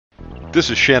This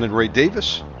is Shannon Ray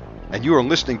Davis, and you are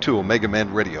listening to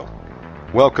Omegaman Radio.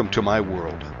 Welcome to my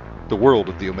world, the world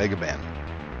of the Omegaman.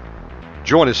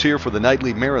 Join us here for the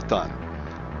nightly marathon,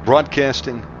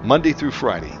 broadcasting Monday through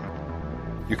Friday.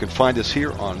 You can find us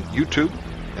here on YouTube,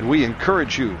 and we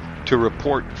encourage you to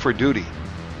report for duty.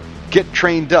 Get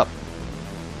trained up.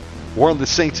 War of the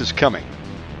Saints is coming.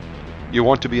 You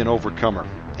want to be an overcomer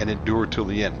and endure till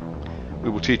the end. We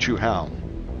will teach you how.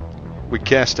 We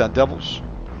cast out devils.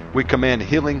 We command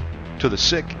healing to the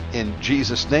sick in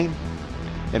Jesus' name.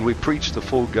 And we preach the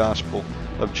full gospel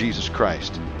of Jesus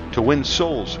Christ to win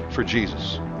souls for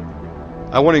Jesus.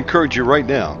 I want to encourage you right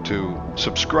now to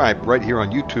subscribe right here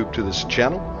on YouTube to this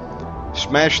channel.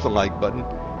 Smash the like button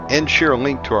and share a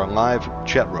link to our live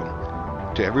chat room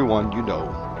to everyone you know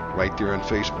right there on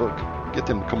Facebook. Get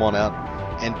them to come on out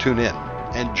and tune in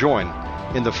and join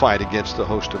in the fight against the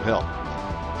host of hell.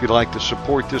 If you'd like to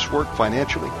support this work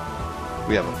financially,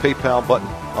 we have a PayPal button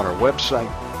on our website.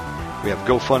 We have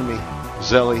GoFundMe,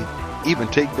 Zelle, even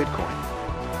take Bitcoin.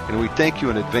 And we thank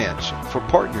you in advance for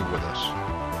partnering with us.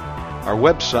 Our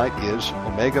website is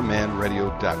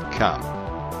omegamanradio.com.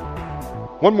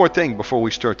 One more thing before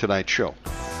we start tonight's show.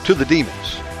 To the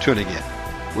demons tuning in,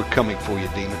 we're coming for you,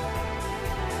 demon.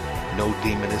 No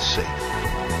demon is safe.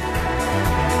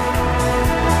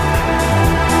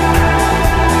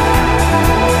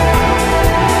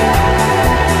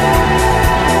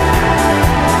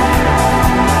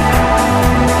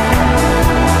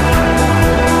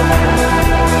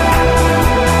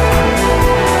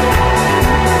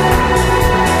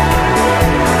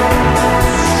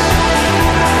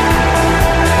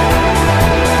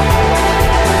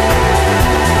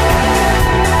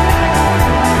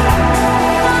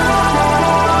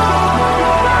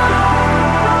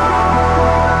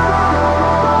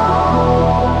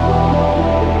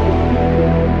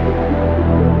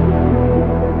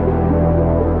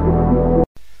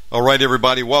 All right,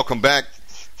 everybody, welcome back.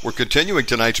 We're continuing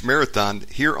tonight's marathon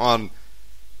here on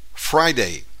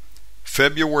Friday,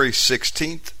 February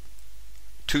 16th,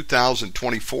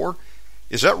 2024.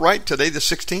 Is that right? Today the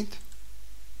 16th?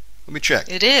 Let me check.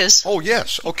 It is. Oh,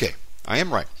 yes. Okay. I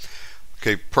am right.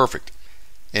 Okay, perfect.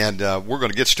 And we're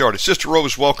going to get started. Sister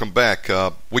Rose, welcome back.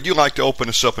 Would you like to open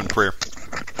us up in prayer?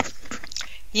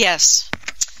 Yes.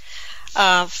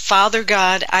 Father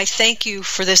God, I thank you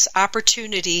for this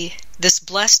opportunity, this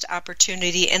blessed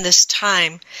opportunity and this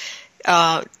time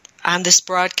on this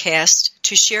broadcast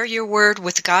to share your word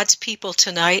with God's people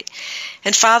tonight.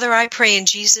 And Father, I pray in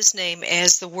Jesus' name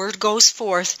as the word goes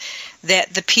forth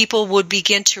that the people would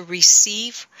begin to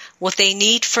receive what they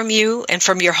need from you and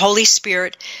from your Holy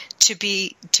Spirit to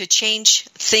change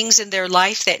things in their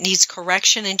life that needs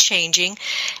correction and changing.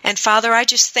 And Father, I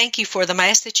just thank you for them. I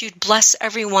ask that you'd bless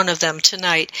every one of them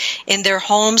tonight in their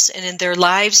homes and in their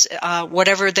lives,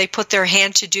 whatever they put their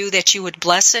hand to do, that you would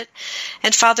bless it.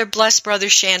 And Father, bless Brother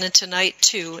Shannon tonight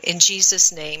too, in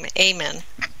Jesus' name. Amen.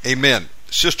 Amen.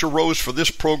 Sister Rose, for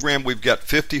this program, we've got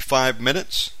 55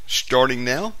 minutes starting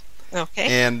now.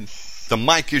 Okay. And the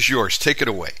mic is yours. Take it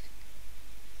away.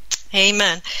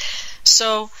 Amen.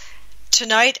 So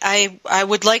tonight I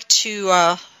would like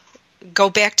to go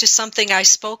back to something I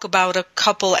spoke about a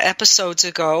couple episodes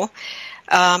ago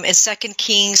in 2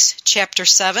 Kings chapter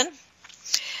 7.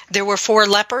 There were 4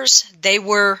 lepers. They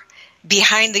were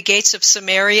behind the gates of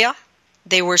Samaria.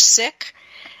 They were sick.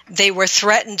 They were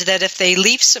threatened that if they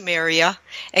leave Samaria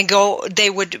and go, they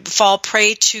would fall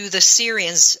prey to the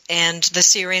Syrians, and the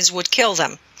Syrians would kill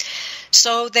them.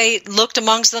 So they looked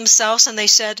amongst themselves and they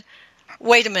said,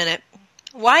 wait a minute,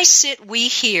 why sit we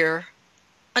here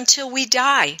until we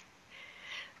die?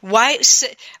 Why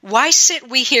sit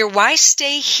we here? Why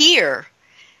stay here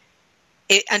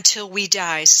until we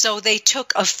die? So they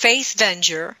took a faith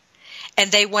venture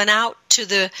and they went out to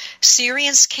the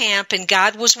Syrians' camp, and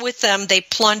God was with them. They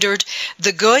plundered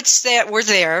the goods that were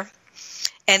there,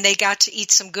 and they got to eat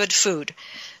some good food.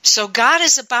 So God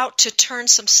is about to turn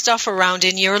some stuff around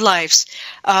in your lives.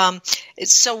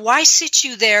 So why sit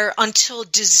you there until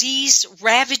disease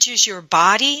ravages your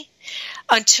body,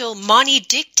 until money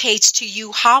dictates to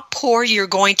you how poor you're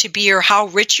going to be or how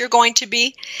rich you're going to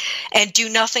be, and do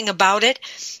nothing about it?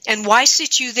 And why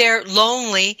sit you there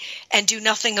lonely and do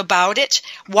nothing about it?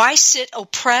 Why sit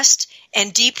oppressed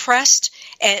and depressed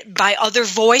by other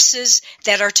voices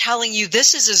that are telling you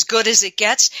this is as good as it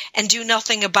gets and do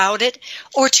nothing about it?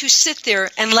 Or to sit there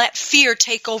and let fear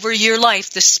take over your life,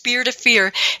 the spirit of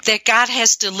fear that God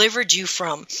has delivered you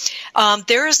from.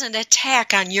 There is an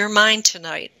attack on your mind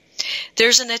tonight.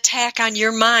 There's an attack on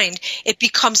your mind.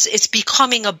 It's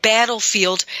becoming a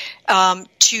battlefield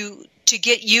to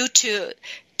get you to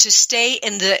stay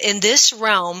in this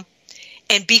realm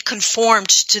and be conformed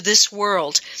to this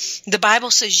world. The Bible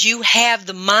says you have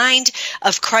the mind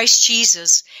of Christ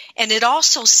Jesus. And it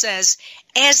also says,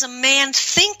 as a man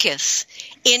thinketh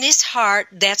in his heart,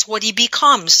 that's what he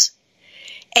becomes.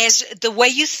 As the way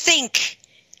you think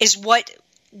is what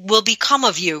will become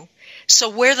of you. So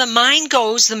where the mind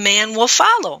goes, the man will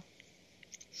follow.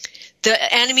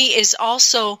 The enemy is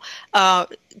also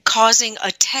causing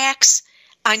attacks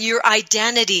on your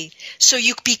identity. So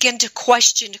you begin to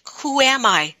question, who am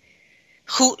I?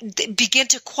 Begin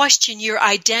to question your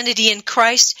identity in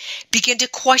Christ. Begin to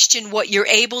question what you're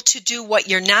able to do, what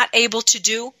you're not able to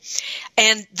do.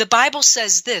 And the Bible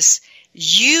says this,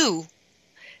 you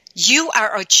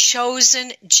are a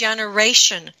chosen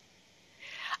generation,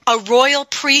 a royal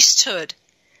priesthood,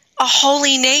 a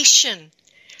holy nation,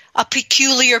 a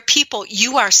peculiar people.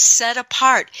 You are set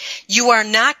apart. You are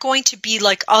not going to be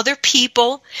like other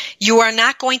people. You are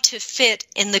not going to fit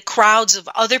in the crowds of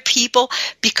other people,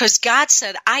 because God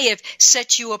said, I have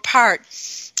set you apart.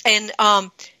 And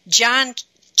John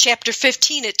chapter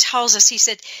 15, it tells us, he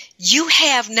said, you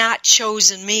have not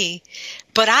chosen me,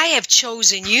 but I have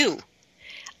chosen you.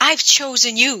 I've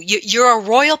chosen you. You're a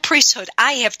royal priesthood.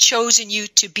 I have chosen you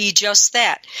to be just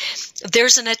that.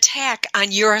 There's an attack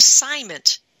on your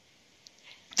assignment.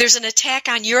 There's an attack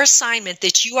on your assignment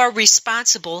that you are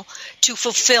responsible to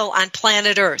fulfill on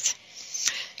planet Earth.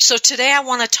 So today I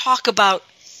want to talk about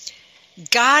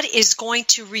God is going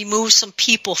to remove some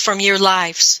people from your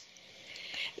lives.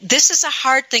 This is a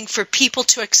hard thing for people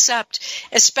to accept,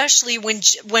 especially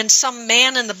when some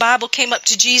man in the Bible came up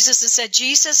to Jesus and said,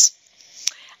 Jesus,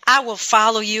 I will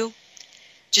follow you.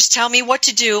 Just tell me what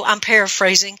to do. I'm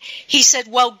paraphrasing. He said,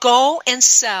 well, go and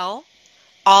sell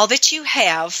all that you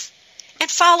have and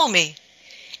follow me.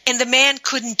 And the man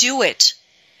couldn't do it.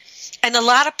 And a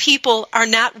lot of people are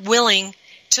not willing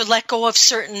to let go of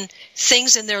certain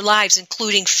things in their lives,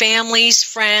 including families,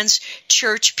 friends,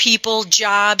 church people,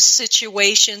 jobs,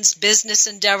 situations, business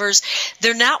endeavors.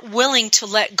 They're not willing to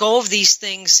let go of these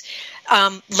things,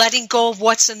 letting go of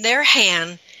what's in their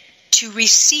hand to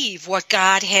receive what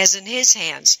God has in his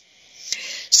hands.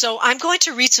 So I'm going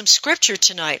to read some scripture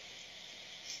tonight.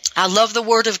 I love the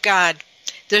Word of God.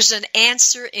 There's an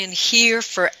answer in here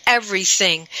for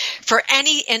everything. For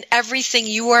any and everything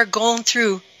you are going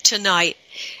through tonight,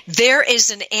 there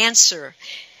is an answer.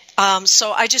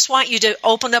 So I just want you to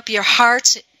open up your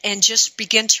hearts and just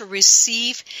begin to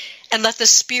receive and let the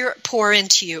Spirit pour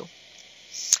into you.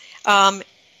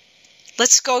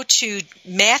 Let's go to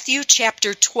Matthew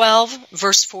chapter 12,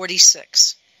 verse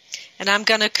 46. And I'm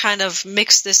going to kind of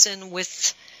mix this in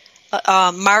with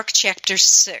Mark chapter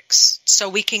 6, so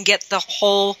we can get the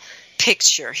whole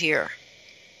picture here.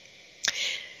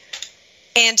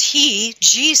 And he,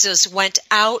 Jesus, went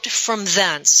out from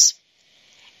thence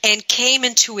and came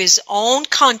into his own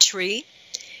country,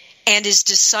 and his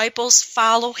disciples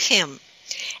followed him.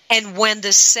 And when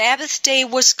the Sabbath day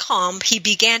was come, he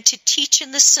began to teach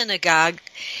in the synagogue,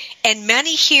 and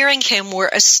many hearing him were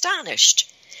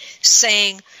astonished,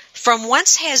 saying, from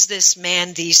whence has this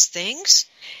man these things?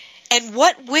 And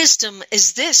what wisdom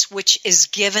is this which is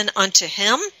given unto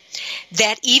him,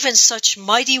 that even such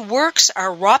mighty works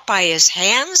are wrought by his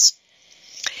hands?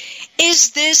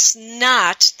 Is this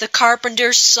not the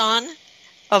carpenter's son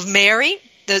of Mary?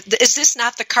 Is this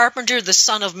not the carpenter, the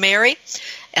son of Mary?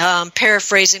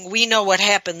 Paraphrasing, we know what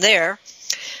happened there.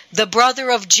 The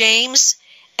brother of James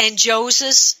and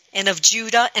Joseph and of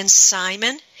Judah and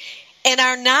Simon. And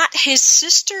are not his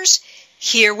sisters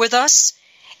here with us?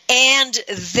 And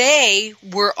they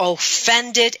were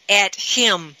offended at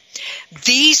him.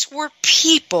 These were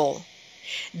people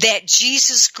that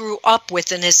Jesus grew up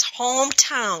with in his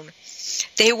hometown.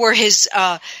 They were his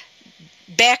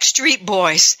backstreet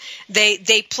boys.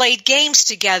 They played games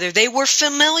together. They were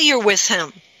familiar with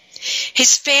him.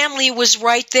 His family was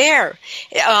right there.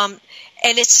 And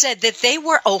it said that they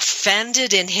were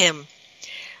offended in him.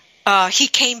 He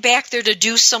came back there to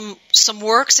do some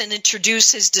works and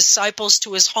introduce his disciples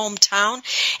to his hometown.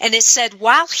 And it said,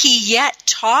 while he yet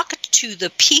talked to the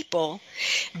people,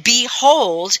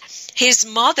 behold, his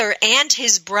mother and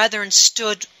his brethren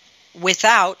stood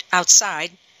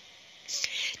outside,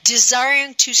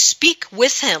 desiring to speak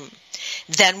with him.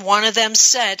 Then one of them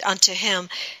said unto him,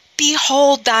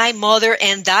 behold, thy mother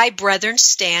and thy brethren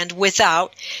stand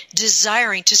without,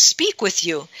 desiring to speak with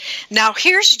you. Now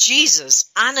here's Jesus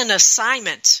on an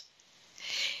assignment.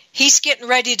 He's getting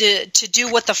ready to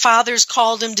do what the Father's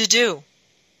called him to do.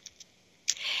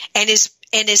 And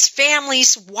his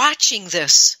family's watching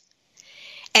this.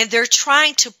 And they're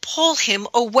trying to pull him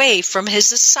away from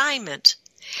his assignment.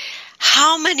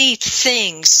 How many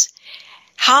things,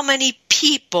 how many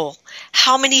people,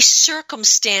 How many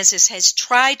circumstances has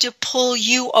tried to pull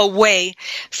you away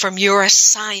from your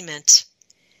assignment?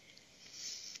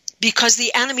 Because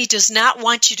the enemy does not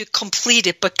want you to complete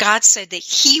it, but God said that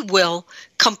He will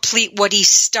complete what He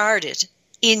started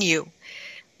in you.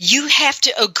 You have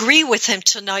to agree with Him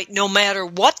tonight, no matter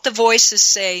what the voices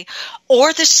say,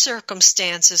 or the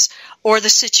circumstances, or the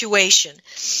situation.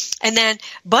 And then,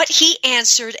 but He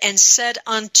answered and said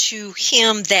unto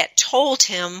him that told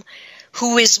him,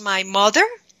 Who is my mother,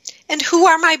 and who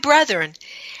are my brethren?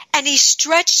 And He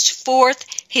stretched forth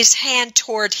His hand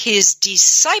toward His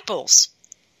disciples.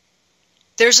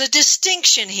 There's a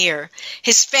distinction here.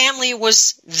 His family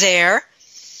was there,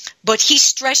 but He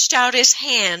stretched out His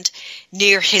hand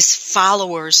near His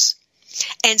followers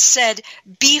and said,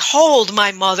 Behold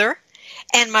my mother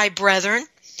and my brethren,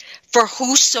 for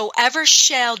whosoever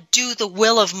shall do the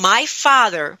will of my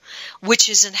Father which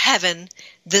is in heaven,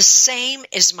 the same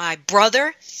is my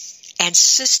brother and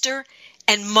sister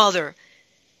and mother.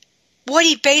 What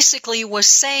he basically was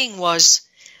saying was,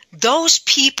 those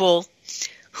people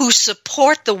who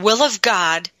support the will of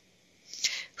God,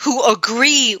 who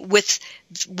agree with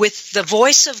the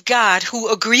voice of God,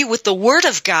 who agree with the Word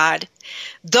of God,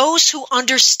 those who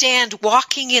understand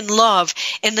walking in love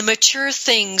and the mature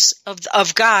things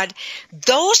of God,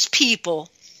 those people,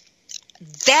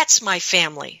 that's my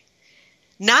family.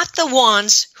 Not the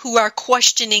ones who are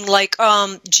questioning like,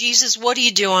 Jesus, what are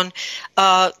you doing?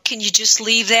 Can you just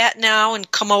leave that now and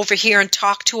come over here and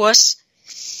talk to us?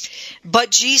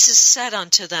 But Jesus said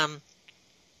unto them,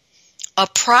 A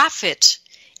prophet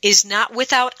is not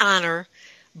without honor,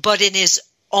 but in his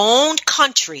own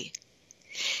country,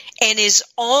 and his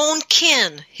own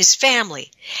kin, his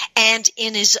family, and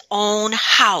in his own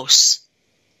house.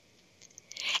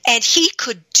 And He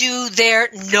could do there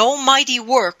no mighty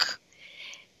work,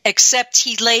 except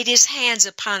He laid His hands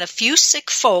upon a few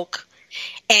sick folk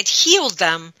and healed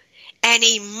them, and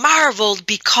He marveled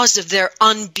because of their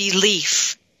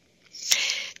unbelief.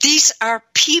 These are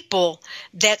people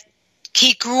that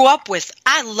He grew up with.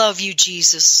 I love you,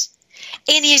 Jesus.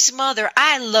 And His mother,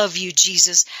 I love you,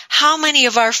 Jesus. How many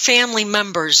of our family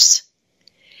members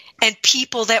and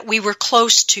people that we were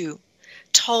close to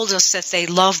told us that they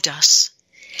loved us?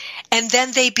 And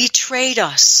then they betrayed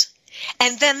us.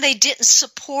 And then they didn't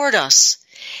support us.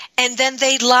 And then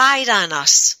they lied on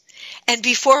us. And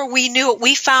before we knew it,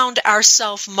 we found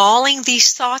ourselves mauling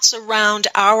these thoughts around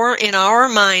in our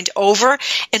mind over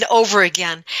and over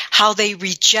again. How they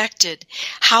rejected,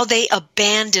 how they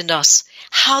abandoned us,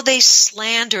 how they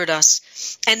slandered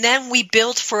us. And then we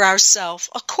built for ourselves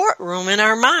a courtroom in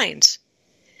our minds,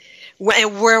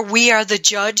 where we are the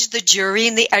judge, the jury,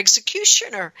 and the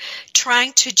executioner,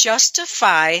 trying to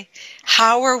justify,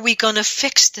 how are we going to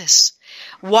fix this?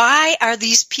 Why are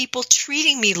these people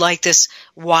treating me like this?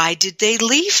 Why did they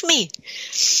leave me?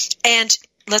 And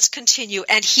let's continue.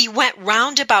 And He went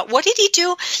round about. What did He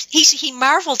do? He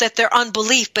marveled at their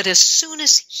unbelief, but as soon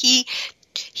as he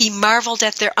marveled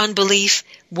at their unbelief,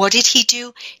 what did He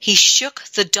do? He shook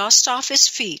the dust off His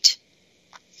feet.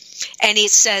 And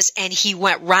it says, and He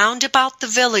went round about the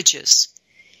villages.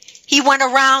 He went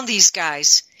around these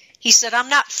guys. He said, I'm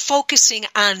not focusing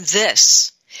on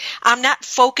this. I'm not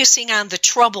focusing on the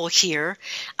trouble here.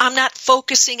 I'm not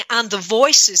focusing on the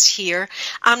voices here.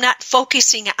 I'm not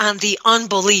focusing on the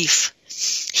unbelief.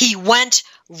 He went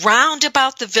round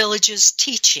about the villages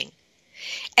teaching.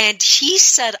 And He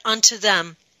said unto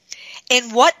them,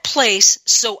 In what place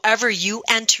soever you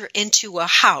enter into a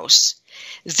house,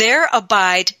 there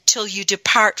abide till you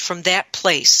depart from that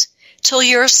place, till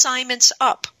your assignment's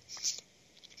up.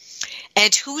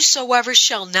 And whosoever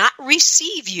shall not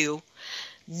receive you,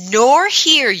 nor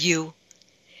hear you,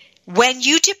 when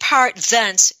you depart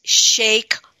thence,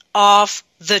 shake off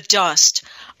the dust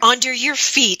under your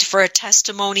feet for a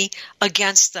testimony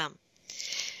against them.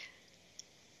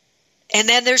 And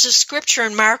then there's a scripture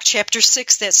in Mark chapter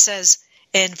 6 that says,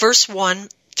 in verse 1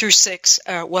 through 6,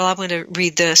 I'm going to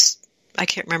read this. I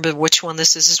can't remember which one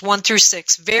this is. It's 1 through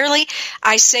 6. Verily,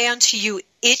 I say unto you,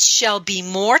 it shall be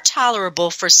more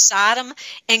tolerable for Sodom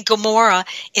and Gomorrah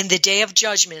in the day of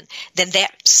judgment than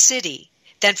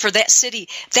for that city,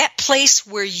 that place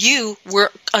where you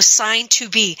were assigned to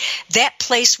be, that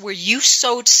place where you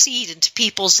sowed seed into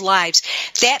people's lives,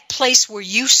 that place where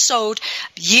you sowed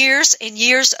years and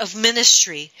years of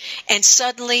ministry, and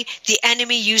suddenly the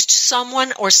enemy used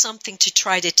someone or something to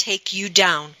try to take you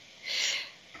down.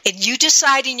 And you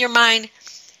decide in your mind,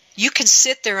 you can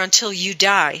sit there until you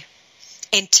die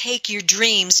and take your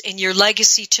dreams and your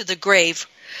legacy to the grave,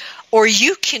 or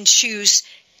you can choose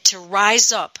to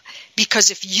rise up, because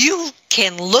if you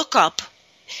can look up,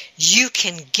 you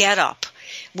can get up.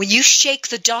 When you shake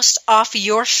the dust off of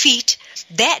your feet,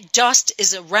 that dust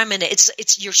is a remnant.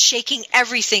 It's you're shaking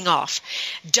everything off.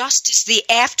 Dust is the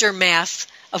aftermath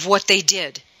of what they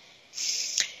did.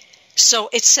 So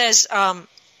it says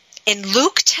in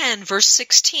Luke 10, verse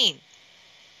 16,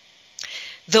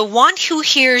 the one who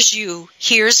hears you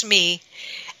hears me,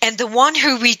 and the one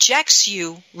who rejects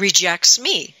you rejects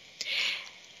me.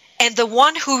 And the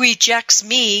one who rejects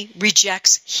me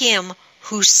rejects him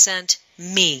who sent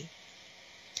me.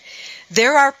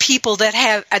 There are people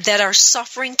that are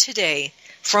suffering today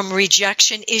from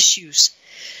rejection issues.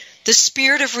 The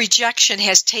spirit of rejection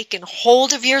has taken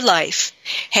hold of your life,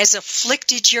 has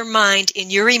afflicted your mind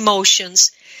and your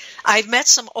emotions. I've met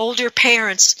some older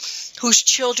parents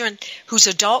whose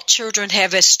adult children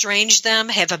have estranged them,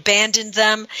 have abandoned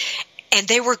them, and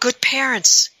they were good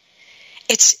parents.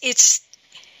 It's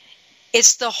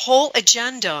the whole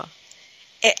agenda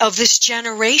of this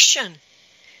generation.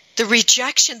 The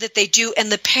rejection that they do,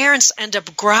 and the parents end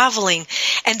up groveling,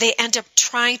 and they end up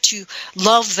trying to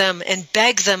love them and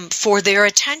beg them for their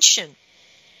attention.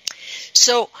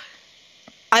 So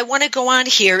I want to go on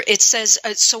here. It says,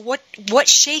 so what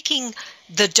shaking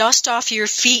the dust off your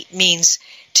feet means?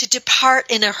 To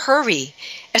depart in a hurry,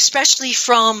 especially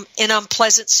from an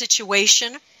unpleasant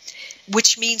situation,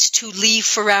 which means to leave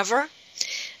forever.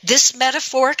 This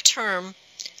metaphoric term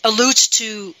alludes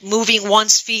to moving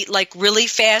one's feet like really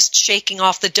fast, shaking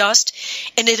off the dust,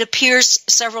 and it appears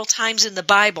several times in the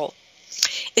Bible.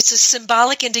 It's a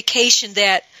symbolic indication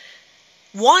that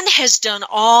one has done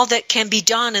all that can be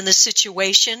done in the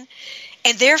situation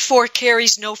and therefore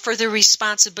carries no further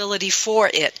responsibility for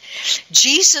it.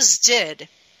 Jesus did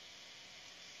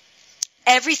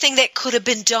everything that could have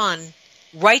been done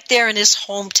right there in his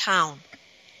hometown.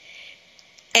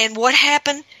 And what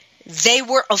happened? They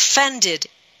were offended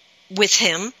with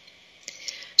him,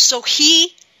 so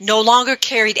he no longer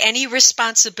carried any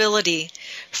responsibility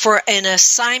for an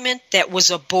assignment that was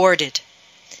aborted.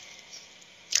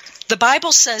 The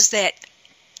Bible says that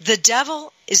the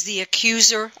devil is the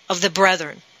accuser of the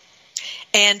brethren.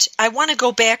 And I want to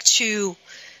go back to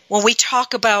when we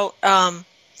talk about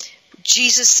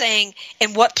Jesus saying,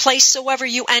 in what place soever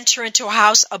you enter into a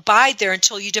house, abide there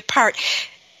until you depart.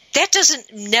 That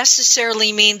doesn't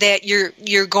necessarily mean that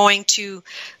you're going to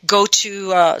go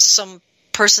to some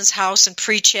person's house and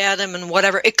preach at them and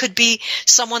whatever. It could be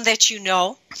someone that you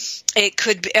know. It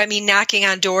could be, knocking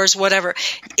on doors, whatever.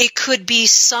 It could be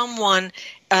someone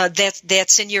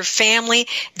that's in your family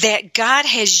that God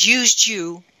has used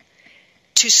you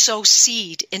to sow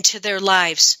seed into their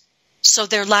lives, so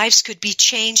their lives could be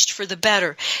changed for the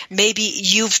better. Maybe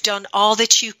you've done all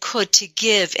that you could to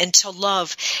give and to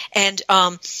love. And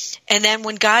then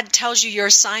when God tells you your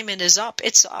assignment is up,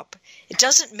 it's up. It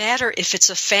doesn't matter if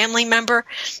it's a family member,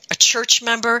 a church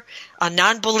member, a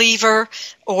non-believer,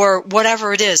 or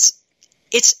whatever it is.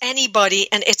 It's anybody,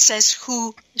 and it says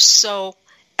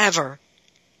whosoever.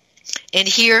 And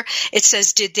here it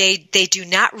says, they do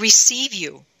not receive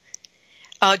you.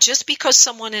 Just because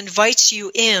someone invites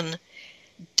you in,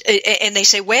 and they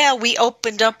say, well, we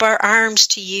opened up our arms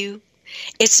to you.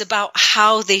 It's about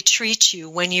how they treat you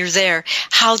when you're there,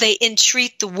 how they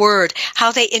entreat the word,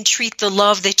 how they entreat the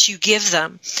love that you give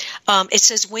them. It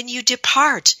says, when you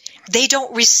depart, they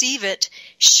don't receive it.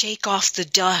 Shake off the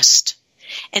dust.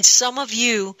 And some of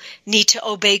you need to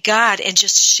obey God and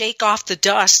just shake off the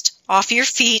dust off your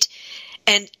feet.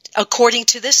 And according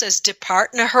to this, as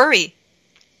depart in a hurry,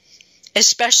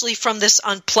 especially from this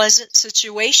unpleasant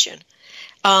situation.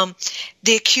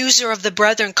 The accuser of the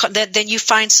brethren, then you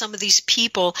find some of these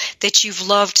people that you've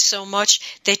loved so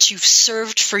much, that you've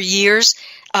served for years.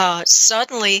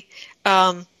 Suddenly,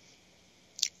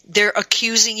 they're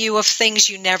accusing you of things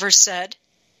you never said.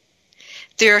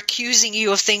 They're accusing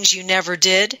you of things you never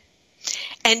did.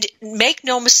 And make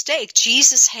no mistake,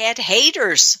 Jesus had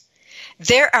haters.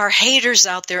 There are haters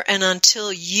out there, and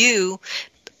until you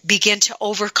begin to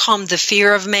overcome the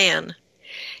fear of man,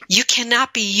 you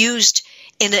cannot be used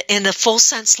in a full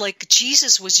sense like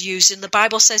Jesus was used. And the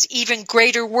Bible says, even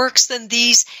greater works than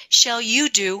these shall you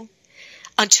do,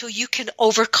 until you can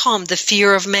overcome the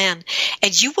fear of man.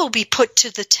 And you will be put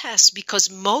to the test,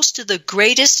 because most of the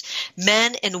greatest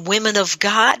men and women of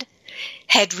God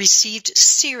had received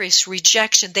serious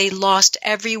rejection. They lost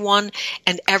everyone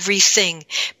and everything.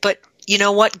 But you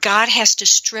know what? God has to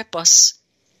strip us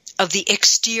of the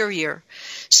exterior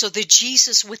so that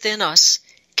Jesus within us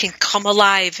can come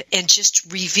alive and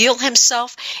just reveal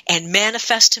himself and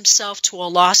manifest himself to a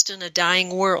lost and a dying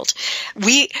world.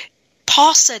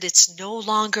 Paul said, it's no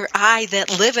longer I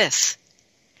that liveth,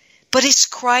 but it's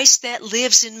Christ that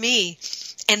lives in me.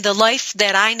 And the life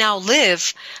that I now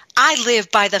live, I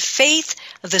live by the faith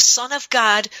of the Son of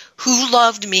God who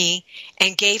loved me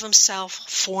and gave himself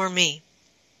for me.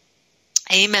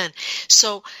 Amen.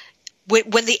 So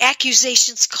when the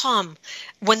accusations come,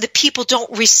 when the people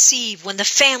don't receive, when the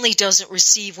family doesn't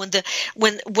receive,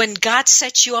 when God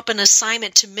sets you up an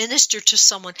assignment to minister to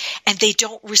someone and they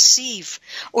don't receive,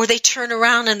 or they turn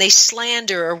around and they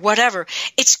slander or whatever,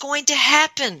 it's going to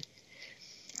happen.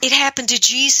 It happened to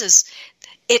Jesus.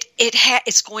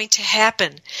 It's going to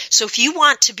happen. So if you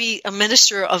want to be a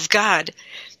minister of God,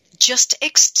 just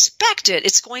expect it.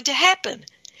 It's going to happen.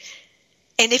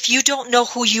 And if you don't know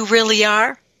who you really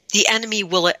are, the enemy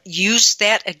will use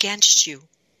that against you.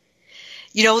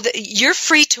 You know, you're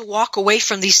free to walk away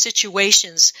from these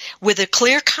situations with a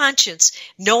clear conscience,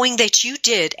 knowing that you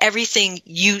did everything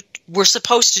you were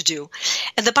supposed to do.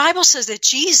 And the Bible says that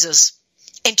Jesus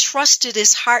entrusted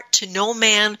his heart to no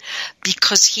man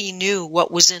because he knew what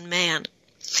was in man.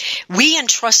 We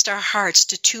entrust our hearts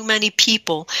to too many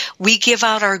people. We give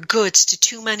out our goods to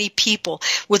too many people.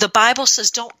 Where the Bible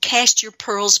says, don't cast your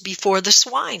pearls before the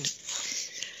swine.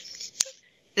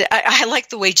 I like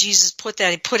the way Jesus put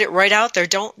that. He put it right out there.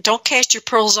 Don't cast your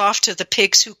pearls off to the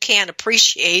pigs who can't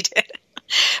appreciate it.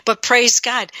 But praise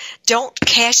God, don't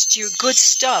cast your good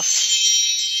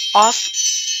stuff off.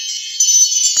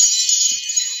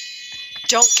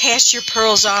 Don't cast your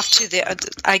pearls off to the.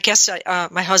 I guess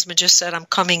my husband just said I'm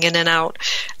coming in and out.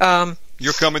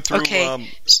 You're coming through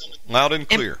loud and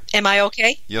clear. Am I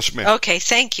okay? Yes, ma'am. Okay,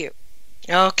 thank you.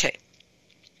 Okay.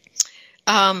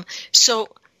 So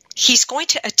he's going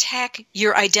to attack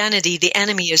your identity. The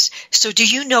enemy is. So do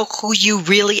you know who you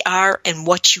really are and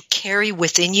what you carry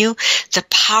within you? The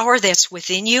power that's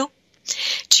within you?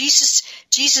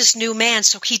 Jesus knew man,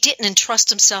 so he didn't entrust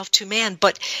himself to man,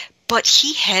 but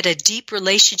he had a deep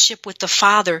relationship with the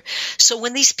Father. So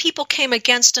when these people came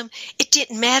against him, it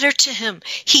didn't matter to him.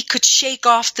 He could shake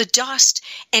off the dust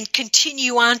and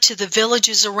continue on to the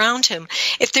villages around him.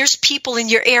 If there's people in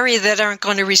your area that aren't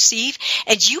going to receive,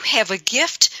 and you have a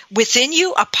gift within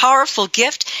you, a powerful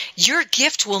gift, your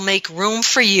gift will make room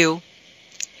for you.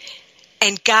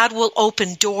 And God will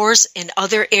open doors in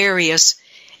other areas.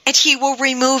 And he will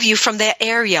remove you from that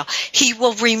area. He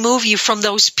will remove you from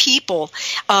those people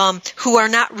who are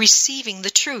not receiving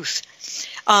the truth.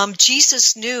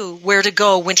 Jesus knew where to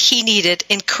go when he needed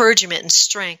encouragement and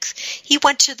strength. He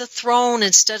went to the throne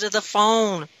instead of the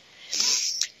phone.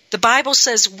 The Bible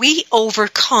says we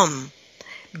overcome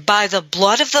by the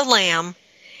blood of the Lamb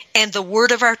and the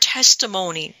word of our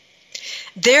testimony.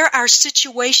 There are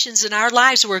situations in our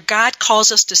lives where God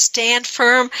calls us to stand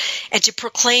firm and to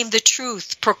proclaim the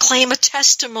truth, proclaim a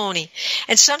testimony.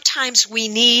 And sometimes we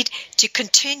need to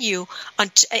continue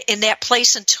in that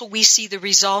place until we see the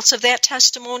results of that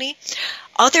testimony.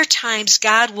 Other times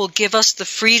God will give us the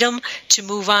freedom to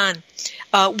move on.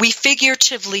 We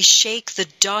figuratively shake the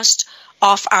dust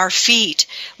off our feet.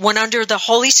 When under the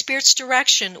Holy Spirit's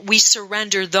direction, we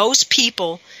surrender those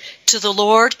people to the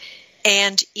Lord,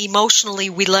 and emotionally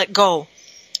we let go.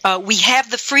 We have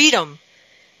the freedom.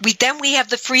 We have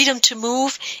the freedom to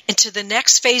move into the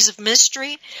next phase of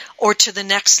ministry or to the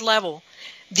next level.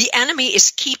 The enemy is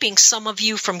keeping some of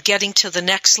you from getting to the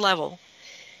next level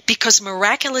because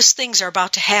miraculous things are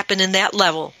about to happen in that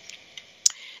level.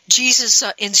 Jesus'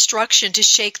 instruction to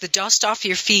shake the dust off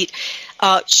your feet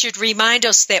should remind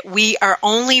us that we are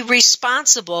only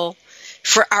responsible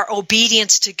for our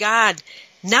obedience to God,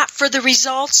 not for the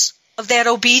results of that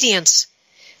obedience.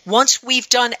 Once we've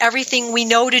done everything we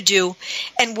know to do,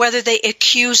 and whether they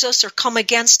accuse us or come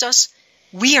against us,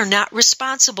 we are not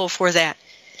responsible for that.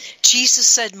 Jesus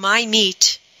said, my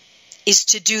meat is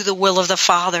to do the will of the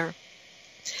Father.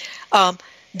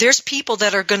 There's people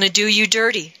that are going to do you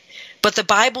dirty, but the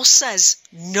Bible says,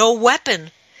 no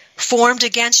weapon formed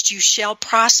against you shall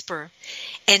prosper,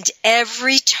 and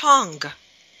every tongue,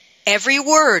 every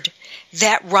word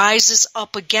that rises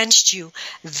up against you,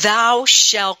 thou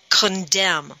shalt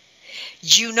condemn.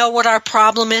 You know what our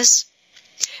problem is?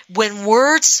 When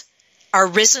words are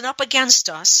risen up against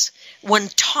us, when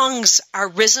tongues are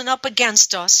risen up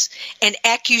against us, and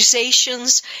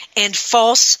accusations and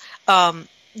false,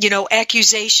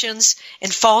 accusations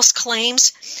and false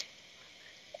claims,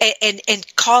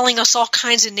 and calling us all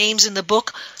kinds of names in the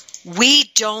book, we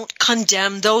don't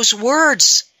condemn those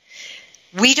words.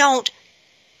 We don't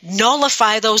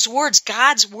nullify those words.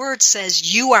 God's word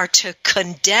says you are to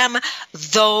condemn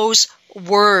those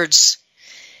words.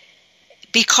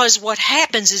 Because what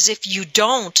happens is if you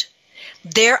don't,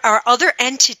 there are other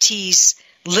entities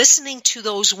listening to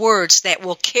those words that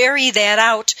will carry that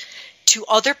out to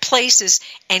other places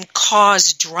and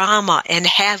cause drama and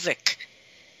havoc.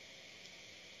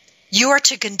 You are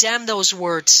to condemn those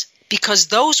words because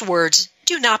those words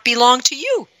do not belong to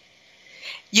you.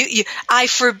 I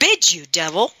forbid you,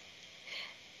 devil.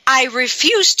 I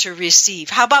refuse to receive.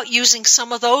 How about using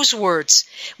some of those words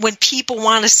when people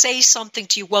want to say something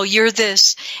to you? Well, you're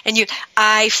this, and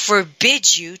I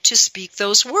forbid you to speak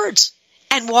those words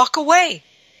and walk away.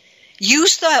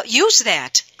 Use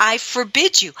that. I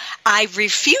forbid you. I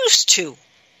refuse to.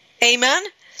 Amen?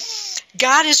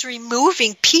 God is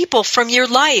removing people from your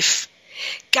life.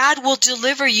 God will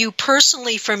deliver you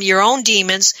personally from your own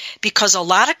demons, because a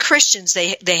lot of Christians,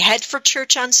 they head for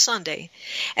church on Sunday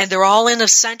and they're all in a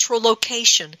central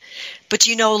location. But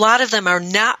a lot of them are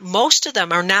not, most of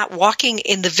them are not walking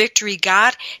in the victory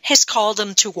God has called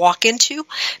them to walk into,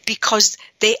 because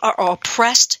they are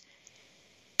oppressed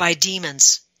by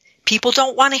demons. People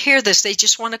don't want to hear this. They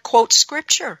just want to quote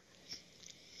scripture.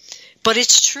 But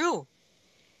it's true.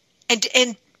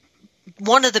 And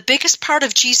one of the biggest part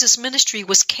of Jesus' ministry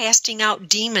was casting out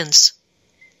demons.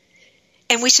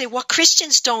 And we say, well,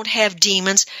 Christians don't have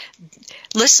demons.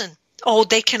 Listen,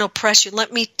 they can oppress you.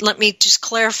 Let me just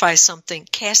clarify something.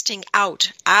 Casting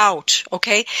out,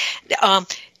 okay?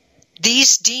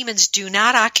 These demons do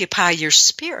not occupy your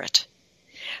spirit,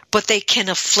 but they can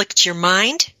afflict your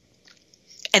mind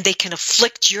and they can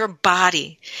afflict your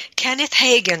body. Kenneth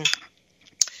Hagin,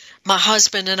 my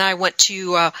husband, and I went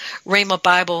to Rhema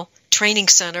Bible Training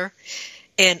Center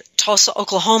in Tulsa,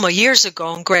 Oklahoma years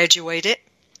ago and graduated.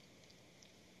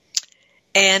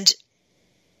 And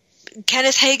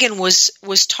Kenneth Hagin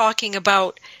was talking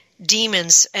about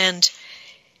demons, and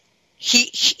he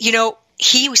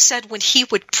said when he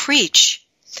would preach,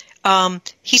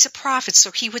 he's a prophet,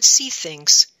 so he would see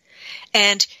things.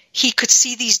 And he could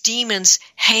see these demons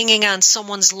hanging on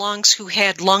someone's lungs who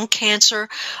had lung cancer,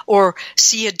 or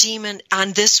see a demon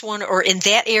on this one or in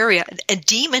that area. A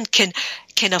demon can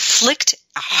afflict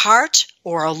a heart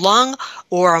or a lung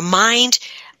or a mind.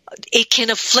 It can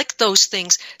afflict those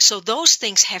things. So those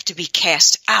things have to be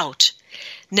cast out.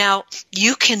 Now,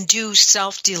 you can do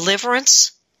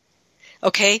self-deliverance.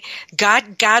 Okay,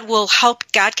 God will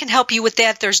help. God can help you with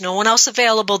that. There's no one else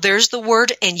available. There's the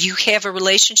Word, and you have a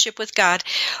relationship with God.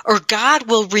 Or God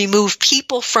will remove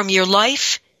people from your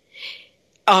life,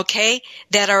 okay,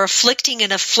 that are afflicting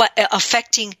and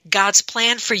affecting God's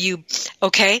plan for you,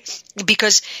 okay?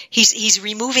 Because He's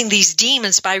removing these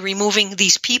demons by removing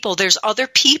these people. There's other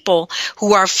people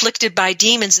who are afflicted by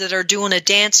demons that are doing a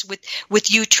dance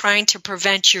with you, trying to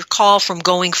prevent your call from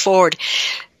going forward.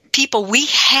 People, we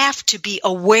have to be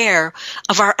aware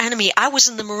of our enemy. I was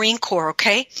in the Marine Corps,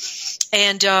 okay?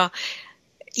 And,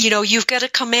 you've got a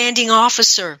commanding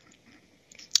officer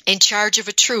in charge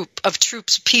of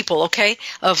troops, people, okay,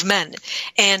 of men.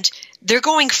 And they're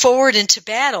going forward into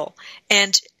battle.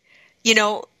 And,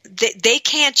 they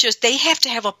can't they have to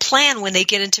have a plan when they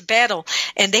get into battle.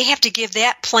 And they have to give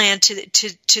that plan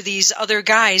to these other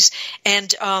guys.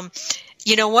 And,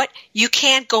 you know what? You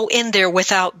can't go in there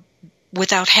without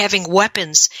having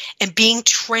weapons and being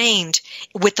trained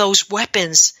with those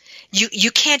weapons.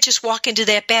 You can't just walk into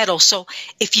that battle. So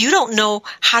if you don't know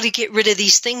how to get rid of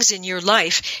these things in your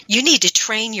life, you need to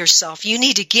train yourself. You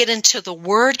need to get into the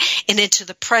Word and into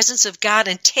the presence of God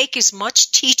and take as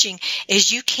much teaching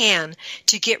as you can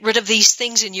to get rid of these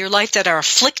things in your life that are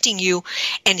afflicting you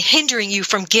and hindering you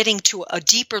from getting to a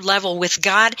deeper level with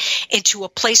God and to a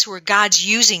place where God's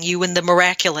using you in the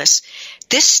miraculous.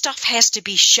 This stuff has to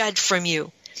be shed from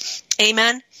you.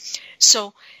 Amen?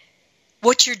 So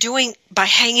what you're doing by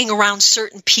hanging around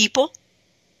certain people,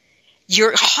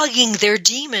 you're hugging their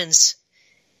demons,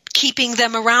 keeping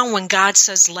them around when God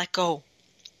says let go.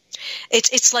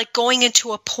 It's like going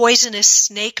into a poisonous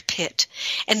snake pit,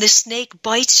 and the snake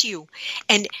bites you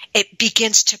and it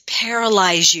begins to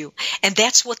paralyze you. And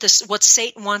that's what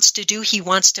Satan wants to do. He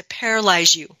wants to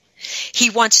paralyze you. He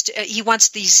wants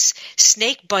these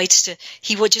snake bites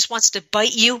just wants to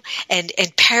bite you and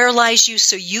paralyze you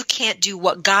so you can't do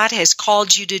what God has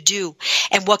called you to do.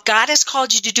 And what God has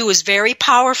called you to do is very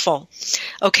powerful.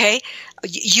 Okay?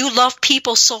 You love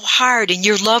people so hard and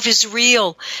your love is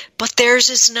real, but theirs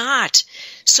is not.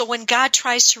 So when God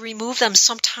tries to remove them,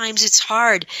 sometimes it's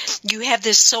hard. You have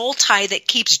this soul tie that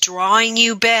keeps drawing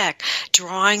you back,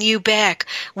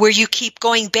 where you keep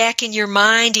going back in your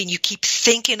mind and you keep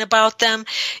thinking about them.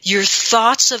 Your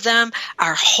thoughts of them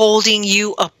are holding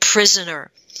you a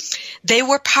prisoner. They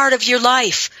were part of your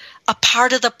life, a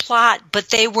part of the plot, but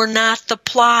they were not the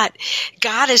plot.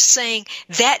 God is saying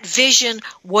that vision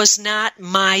was not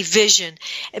my vision.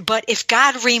 But if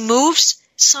God removes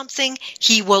something,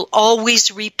 he will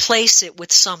always replace it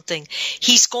with something.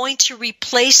 He's going to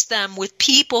replace them with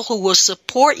people who will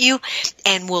support you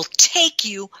and will take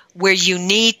you where you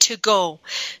need to go.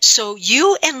 So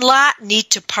you and Lot need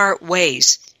to part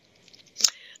ways.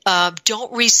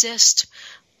 Don't resist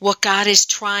what God is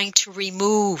trying to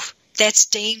remove. That's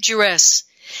dangerous.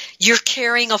 You're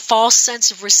carrying a false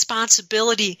sense of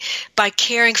responsibility by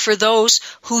caring for those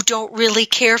who don't really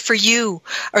care for you,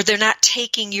 or they're not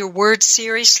taking your word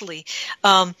seriously,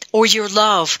 or your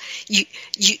love.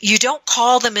 You don't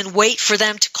call them and wait for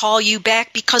them to call you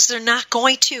back, because they're not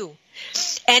going to.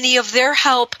 Any of their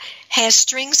help has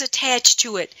strings attached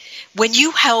to it. When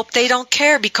you help, they don't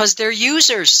care because they're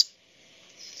users.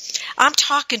 I'm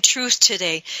talking truth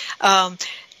today.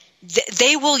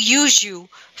 They will use you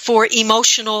for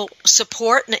emotional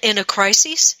support in a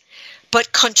crisis,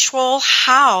 but control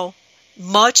how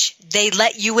much they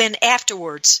let you in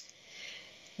afterwards.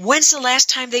 When's the last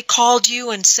time they called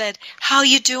you and said, "How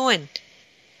you doing?"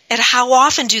 And how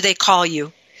often do they call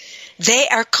you? They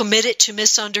are committed to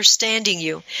misunderstanding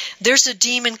you. There's a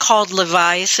demon called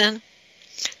Leviathan.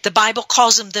 The Bible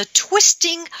calls him the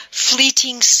twisting,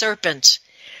 fleeting serpent.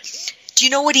 Do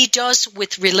you know what he does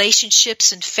with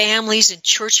relationships and families and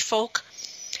church folk?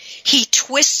 He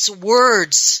twists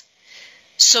words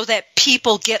so that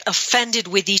people get offended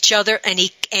with each other, and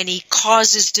he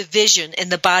causes division in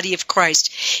the body of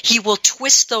Christ. He will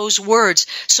twist those words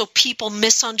so people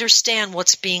misunderstand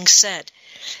what's being said.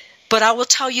 But I will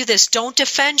tell you this, don't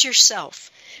defend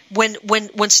yourself.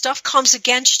 When stuff comes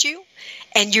against you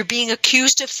and you're being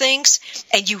accused of things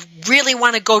and you really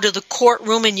want to go to the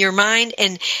courtroom in your mind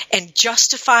and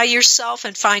justify yourself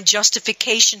and find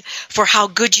justification for how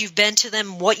good you've been to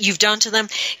them, what you've done to them,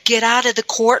 get out of the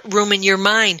courtroom in your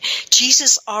mind.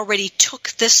 Jesus already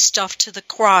took this stuff to the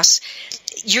cross.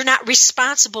 You're not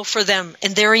responsible for them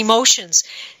and their emotions.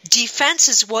 Defense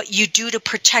is what you do to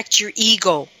protect your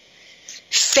ego.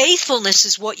 Faithfulness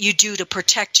is what you do to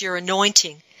protect your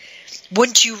anointing.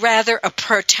 Wouldn't you rather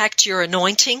protect your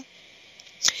anointing?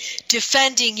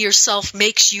 Defending yourself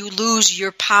makes you lose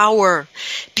your power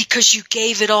because you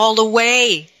gave it all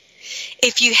away.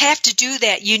 If you have to do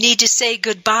that, you need to say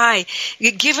goodbye.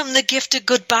 You give them the gift of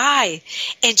goodbye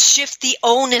and shift the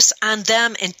onus on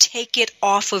them and take it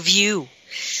off of you.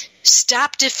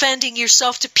 Stop defending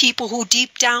yourself to people who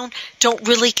deep down don't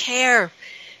really care.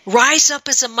 Rise up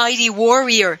as a mighty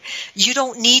warrior. You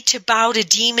don't need to bow to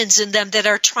demons in them that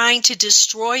are trying to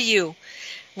destroy you.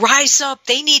 Rise up.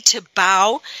 They need to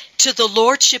bow to the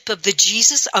lordship of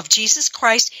Jesus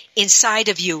Christ inside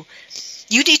of you.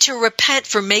 You need to repent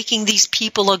for making these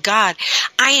people a god.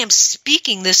 I am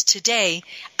speaking this today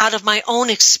out of my own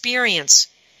experience.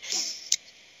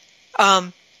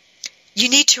 You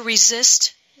need to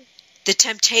resist the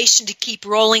temptation to keep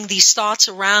rolling these thoughts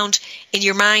around in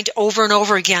your mind over and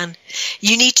over again.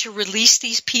 You need to release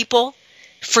these people,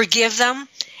 forgive them,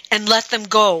 and let them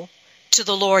go to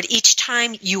the Lord each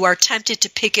time you are tempted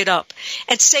to pick it up.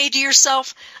 And say to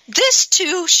yourself, this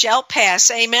too shall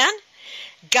pass. Amen?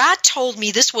 God told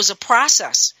me this was a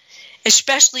process,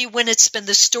 especially when it's been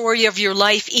the story of your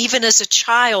life, even as a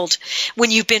child,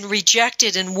 when you've been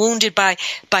rejected and wounded by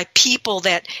people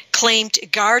that claimed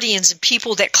guardians and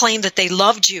people that claimed that they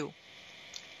loved you.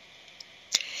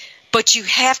 But you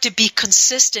have to be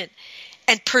consistent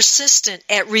and persistent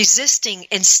at resisting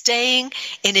and staying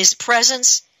in His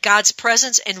presence, God's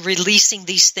presence, and releasing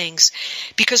these things.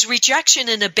 Because rejection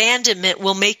and abandonment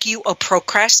will make you a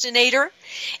procrastinator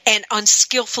and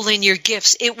unskillful in your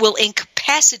gifts. It will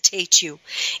incapacitate you.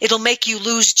 It'll make you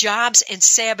lose jobs and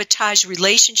sabotage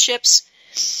relationships.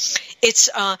 It's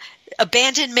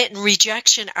abandonment and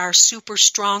rejection are super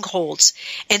strongholds,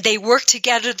 and they work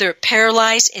together to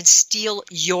paralyze and steal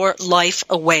your life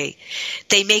away.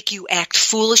 They make you act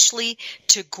foolishly,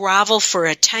 to grovel for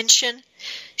attention.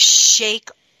 Shake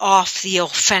off the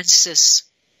offenses.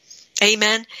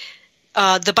 Amen.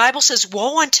 The Bible says,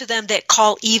 woe unto them that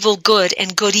call evil good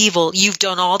and good evil. You've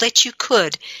done all that you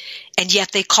could, and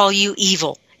yet they call you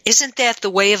evil. Isn't that the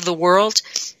way of the world?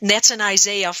 And that's in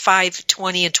Isaiah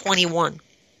 5:20 and 21.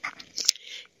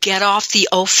 Get off the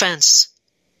offense.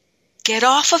 Get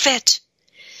off of it.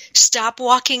 Stop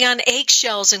walking on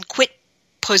eggshells and quit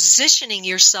positioning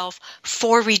yourself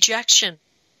for rejection.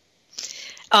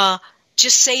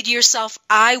 Just say to yourself,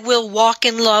 I will walk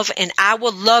in love and I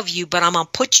will love you, but I'm going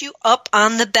to put you up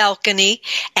on the balcony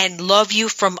and love you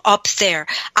from up there.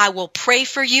 I will pray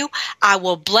for you. I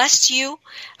will bless you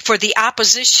for the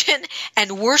opposition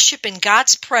and worship in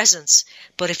God's presence.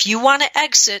 But if you want to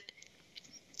exit,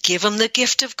 give them the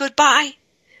gift of goodbye.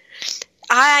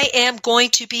 I am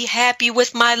going to be happy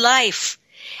with my life.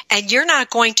 And you're not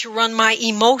going to run my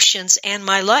emotions and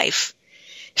my life.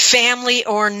 Family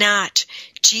or not.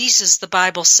 Jesus, the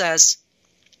Bible says,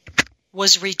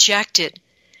 was rejected,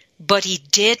 but he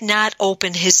did not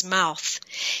open his mouth.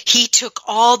 He took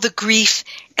all the grief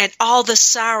and all the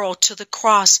sorrow to the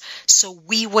cross so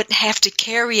we wouldn't have to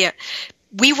carry it.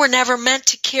 We were never meant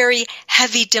to carry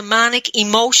heavy demonic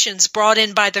emotions brought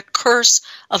in by the curse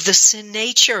of the sin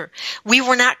nature. We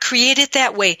were not created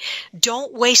that way.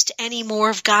 Don't waste any more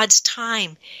of God's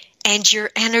time and your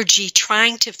energy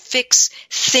trying to fix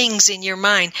things in your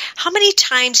mind. How many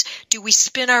times do we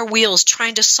spin our wheels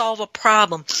trying to solve a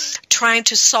problem, trying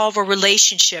to solve a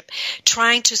relationship,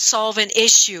 trying to solve an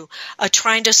issue,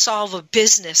 trying to solve a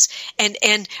business,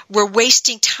 and we're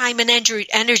wasting time and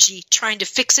energy trying to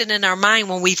fix it in our mind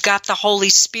when we've got the Holy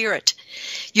Spirit.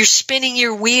 You're spinning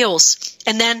your wheels,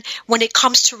 and then when it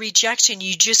comes to rejection,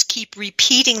 you just keep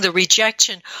repeating the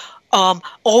rejection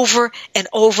over and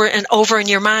over and over in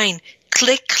your mind.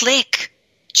 Click, click.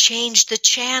 Change the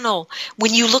channel.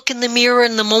 When you look in the mirror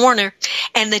in the morning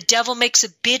and the devil makes a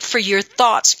bid for your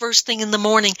thoughts first thing in the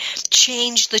morning,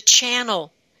 change the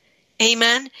channel.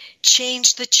 Amen?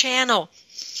 Change the channel.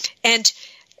 And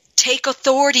take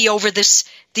authority over these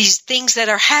things that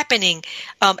are happening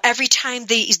every time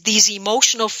these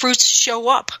emotional fruits show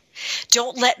up.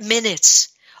 Don't let minutes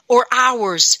or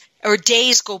hours or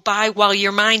days go by while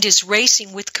your mind is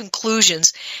racing with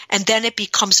conclusions, and then it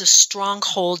becomes a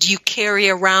stronghold you carry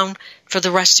around for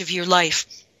the rest of your life.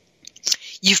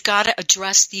 You've got to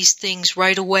address these things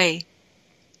right away.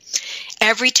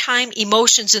 Every time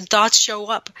emotions and thoughts show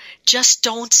up, just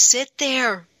don't sit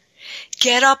there.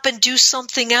 Get up and do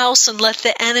something else and let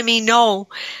the enemy know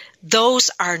those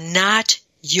are not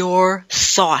your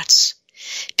thoughts,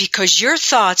 because your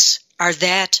thoughts are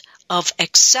that of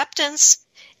acceptance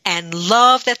and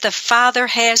love that the Father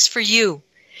has for you.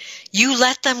 You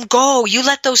let them go. You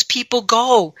let those people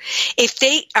go. If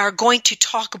they are going to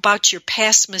talk about your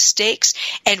past mistakes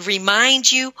and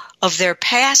remind you of their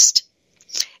past,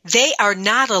 they are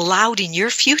not allowed in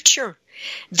your future.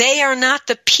 They are not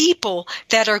the people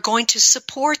that are going to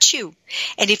support you.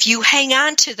 And if you hang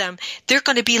on to them, they're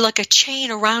going to be like a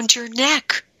chain around your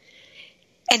neck.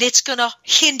 And it's going to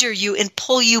hinder you and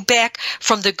pull you back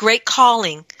from the great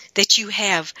calling that you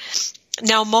have.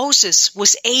 Now, Moses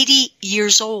was 80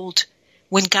 years old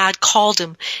when God called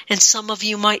him. And some of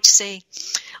you might say,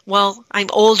 well, I'm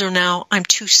older now. I'm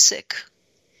too sick.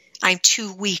 I'm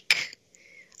too weak.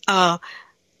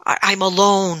 I'm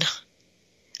alone.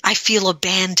 I feel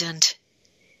abandoned.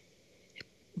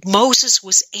 Moses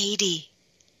was 80.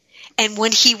 And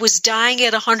when he was dying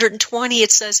at 120,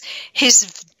 it says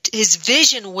his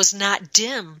vision was not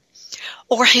dim,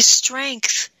 or his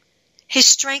strength. His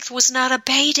strength was not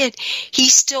abated. He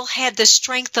still had the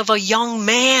strength of a young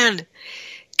man.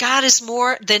 God is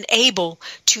more than able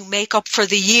to make up for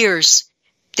the years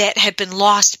that have been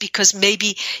lost because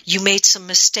maybe you made some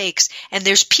mistakes. And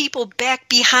there's people back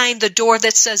behind the door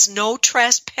that says no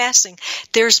trespassing.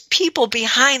 There's people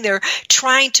behind there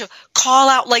trying to call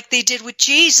out like they did with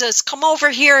Jesus. Come over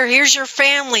here. Here's your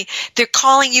family. They're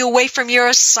calling you away from your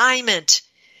assignment.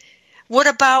 What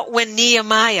about when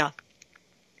Nehemiah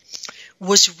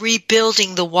was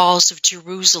rebuilding the walls of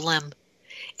Jerusalem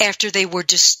after they were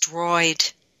destroyed?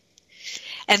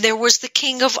 And there was the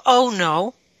king of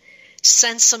Ono,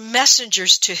 sent some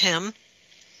messengers to him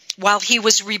while he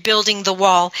was rebuilding the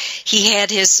wall. He had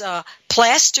his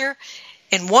plaster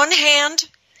in one hand,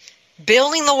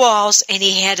 building the walls, and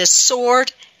he had a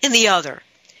sword in the other.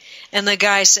 And the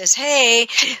guy says, hey,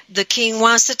 the king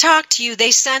wants to talk to you.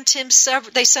 They sent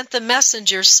the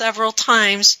messenger several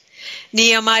times.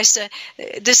 Nehemiah said,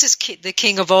 this is the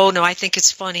king of Ono. I think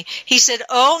it's funny. He said,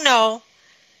 oh no,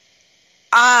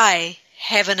 I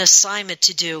have an assignment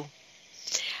to do.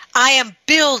 I am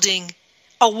building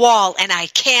a wall and I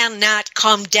cannot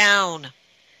come down.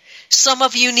 Some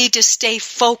of you need to stay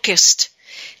focused.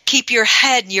 Keep your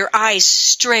head and your eyes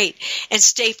straight and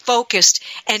stay focused.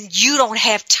 And you don't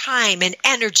have time and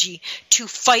energy to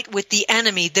fight with the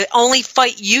enemy. The only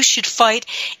fight you should fight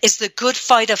is the good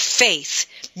fight of faith.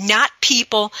 Not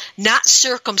people, not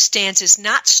circumstances,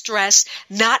 not stress,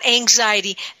 not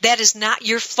anxiety. That is not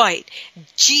your fight.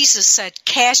 Jesus said,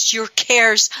 cast your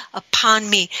cares upon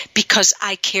me because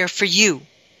I care for you.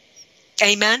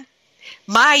 Amen?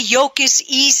 My yoke is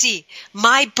easy.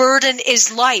 My burden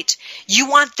is light. You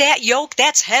want that yoke?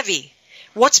 That's heavy.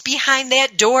 What's behind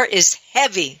that door is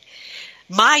heavy.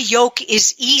 My yoke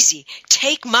is easy.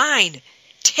 Take mine.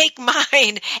 Take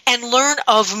mine and learn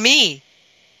of me.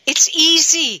 It's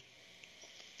easy.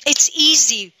 It's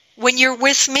easy when you're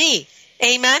with me.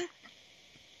 Amen?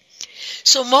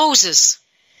 So Moses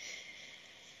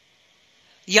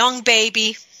young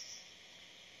baby.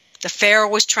 The Pharaoh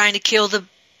was trying to kill the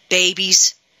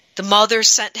babies. The mother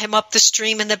sent him up the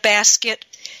stream in the basket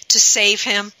to save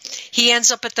him. He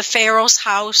ends up at the Pharaoh's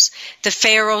house. The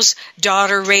Pharaoh's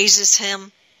daughter raises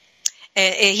him.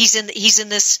 He's in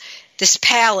this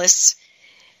palace,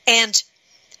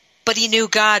 but he knew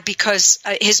God because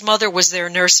his mother was there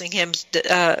nursing him.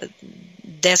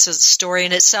 That's a story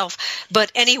in itself.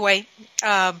 But anyway,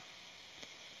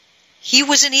 he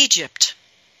was in Egypt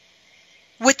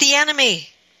with the enemy,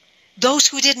 those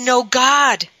who didn't know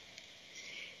God.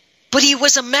 But he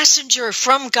was a messenger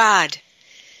from God.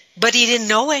 But he didn't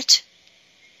know it.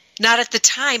 Not at the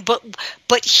time,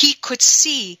 but he could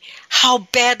see how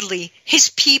badly his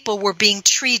people were being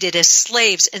treated as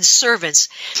slaves and servants,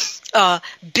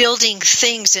 building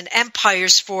things and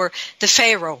empires for the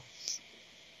Pharaoh.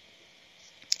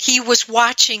 He was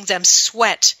watching them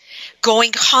sweat,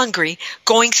 going hungry,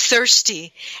 going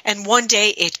thirsty, and one day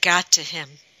it got to him,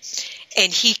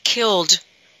 and he killed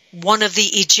one of the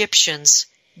Egyptians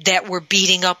that were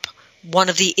beating up one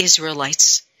of the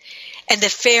Israelites. And the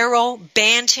Pharaoh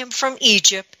banned him from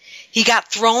Egypt. He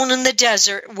got thrown in the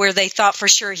desert where they thought for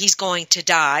sure he's going to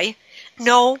die.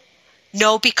 No,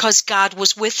 because God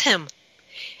was with him.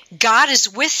 God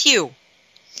is with you.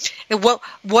 And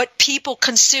what people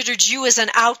considered you as an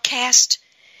outcast,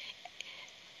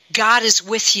 God is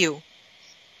with you.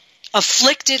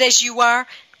 Afflicted as you are,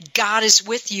 God is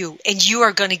with you, and you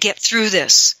are going to get through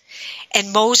this.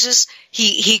 And Moses,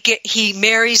 he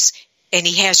marries, and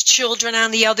he has children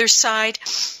on the other side,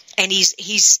 and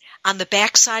he's on the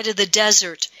backside of the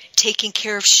desert taking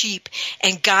care of sheep,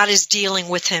 and God is dealing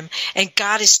with him, and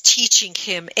God is teaching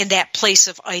him in that place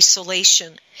of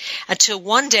isolation. Until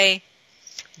one day,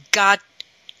 God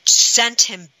sent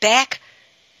him back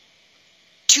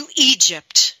to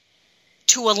Egypt,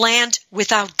 to a land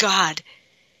without God,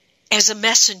 as a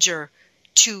messenger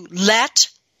to let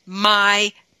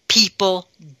my people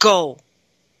go.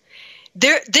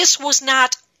 This was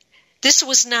not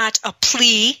a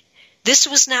plea. This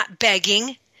was not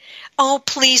begging. Oh,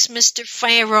 please, Mr.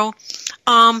 Pharaoh,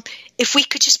 if we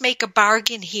could just make a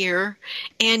bargain here,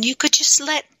 and you could just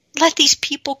let these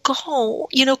people go.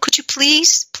 Could you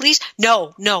please?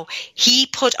 No. He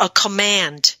put a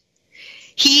command.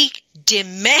 He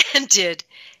demanded,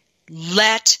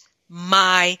 let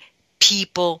my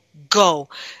people go.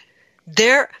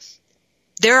 There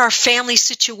are family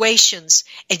situations,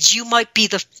 and you might be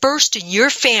the first in your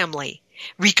family,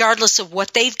 regardless of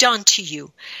what they've done to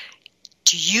you.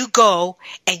 Do you go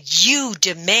and you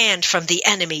demand from the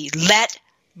enemy, let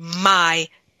my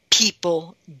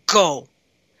people go?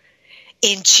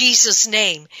 In Jesus'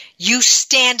 name, you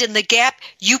stand in the gap,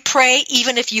 you pray,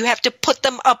 even if you have to put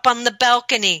them up on the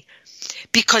balcony,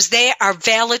 because they are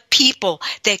valid people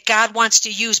that God wants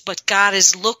to use, but God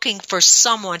is looking for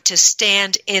someone to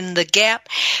stand in the gap,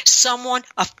 someone,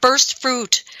 a first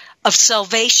fruit of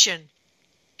salvation,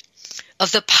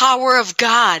 of the power of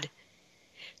God,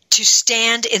 to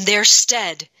stand in their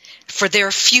stead for their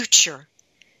future,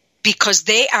 because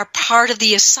they are part of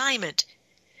the assignment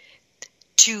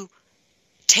to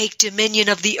take dominion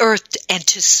of the earth and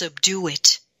to subdue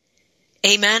it.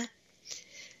 Amen?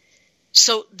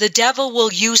 So the devil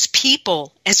will use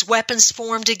people as weapons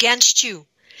formed against you.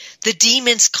 The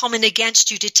demons coming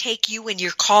against you to take you in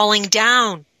your calling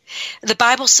down. The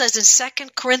Bible says in 2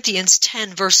 Corinthians 10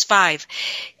 verse 5,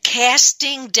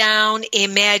 casting down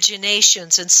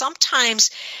imaginations. And sometimes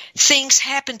things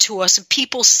happen to us and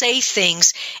people say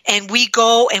things and we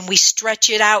go and we stretch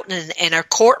it out in our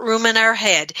courtroom in our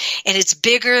head, and it's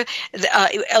bigger.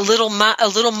 A little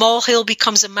molehill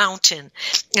becomes a mountain,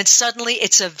 and suddenly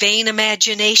it's a vain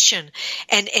imagination,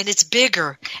 and it's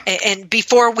bigger. And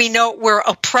before we know it, we're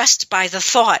oppressed by the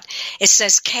thought. It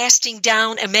says casting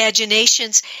down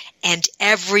imaginations and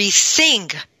everything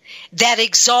that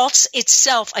exalts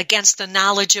itself against the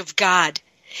knowledge of God.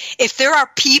 If there are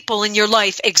people in your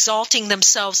life exalting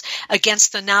themselves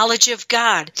against the knowledge of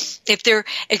God, if they're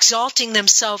exalting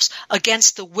themselves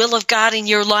against the will of God in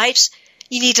your lives,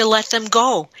 you need to let them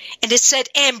go. And it said,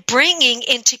 and bringing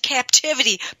into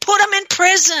captivity, put them in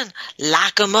prison,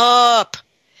 lock them up.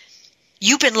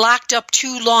 You've been locked up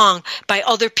too long by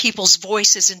other people's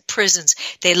voices in prisons.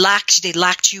 They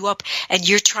locked you up, and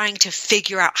you're trying to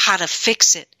figure out how to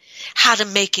fix it, how to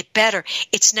make it better.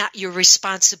 It's not your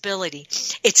responsibility.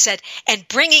 It said, and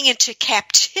bringing into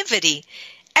captivity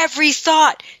every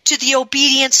thought to the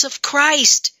obedience of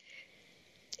Christ.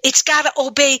 It's got to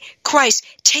obey Christ.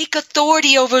 Take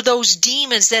authority over those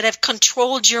demons that have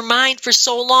controlled your mind for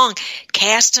so long.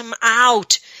 Cast them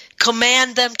out.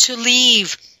 Command them to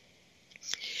leave.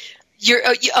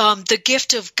 The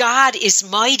gift of God is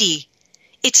mighty.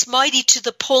 It's mighty to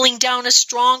the pulling down of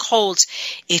strongholds.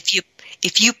 If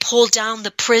you pull down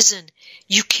the prison,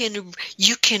 you can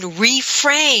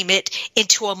reframe it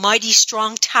into a mighty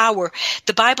strong tower.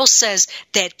 The Bible says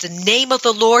that the name of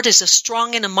the Lord is a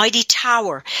strong and a mighty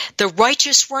tower. The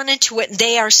righteous run into it and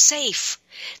they are safe.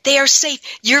 They are safe.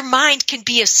 Your mind can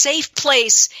be a safe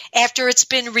place after it's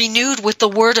been renewed with the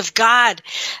Word of God.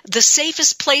 The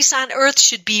safest place on earth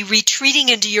should be retreating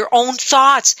into your own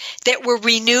thoughts that were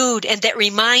renewed and that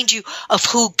remind you of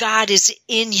who God is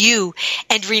in you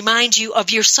and remind you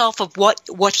of yourself of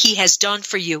what He has done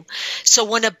for you. So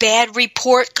when a bad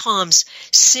report comes,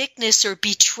 sickness or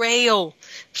betrayal,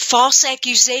 false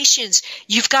accusations,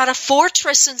 you've got a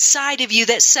fortress inside of you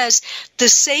that says the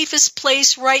safest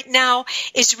place right now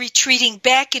is retreating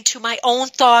back into my own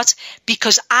thoughts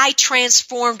because I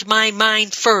transformed my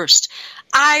mind first.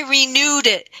 I renewed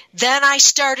it. Then I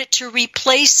started to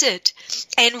replace it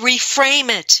and reframe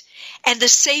it. And the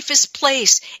safest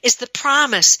place is the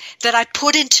promise that I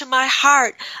put into my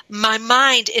heart, my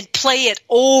mind, and play it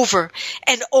over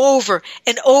and over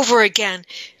and over again.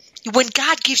 When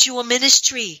God gives you a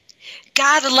ministry,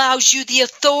 God allows you the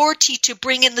authority to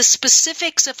bring in the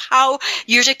specifics of how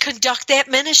you're to conduct that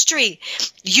ministry.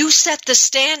 You set the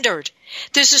standard.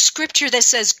 There's a scripture that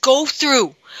says, go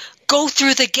through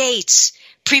the gates.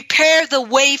 Prepare the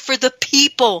way for the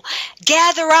people.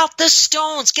 Gather out the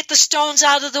stones. Get the stones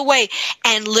out of the way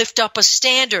and lift up a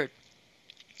standard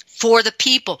for the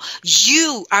people.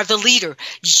 You are the leader.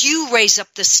 You raise up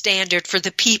the standard for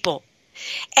the people.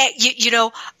 I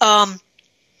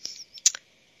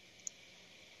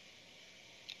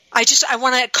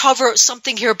want to cover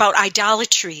something here about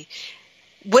idolatry.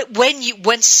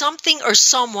 When something or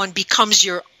someone becomes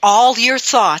all your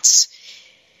thoughts,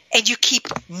 and you keep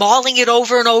mulling it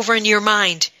over and over in your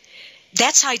mind,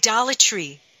 that's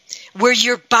idolatry, where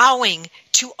you're bowing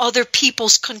to other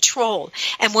people's control.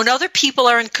 And when other people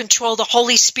are in control, the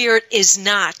Holy Spirit is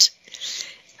not.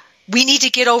 We need to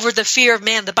get over the fear of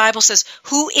man. The Bible says,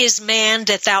 who is man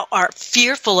that thou art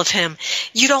fearful of him?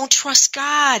 You don't trust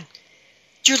God.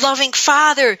 Your loving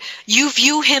Father, you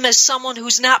view Him as someone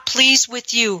who's not pleased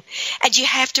with you, and you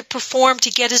have to perform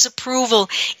to get His approval,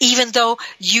 even though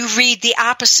you read the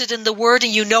opposite in the Word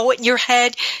and you know it in your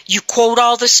head, you quote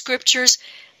all the scriptures,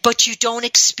 but you don't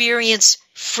experience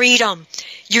freedom.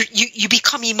 You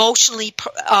become emotionally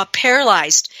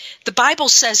paralyzed. The Bible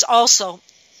says also,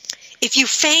 if you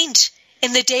faint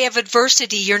in the day of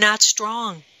adversity, you're not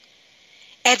strong.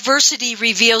 Adversity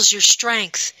reveals your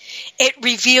strength. It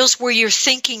reveals where your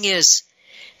thinking is.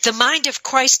 The mind of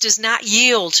Christ does not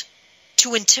yield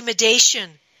to intimidation,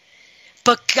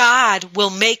 but God will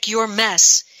make your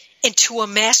mess into a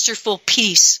masterful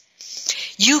piece.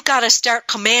 You got to start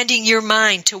commanding your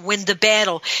mind to win the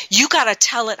battle. You got to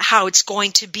tell it how it's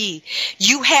going to be.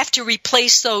 You have to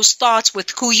replace those thoughts with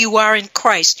who you are in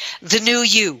Christ, the new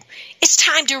you. It's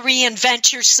time to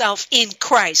reinvent yourself in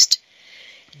Christ.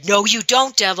 No, you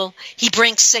don't, devil. He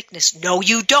brings sickness. No,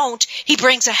 you don't. He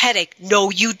brings a headache.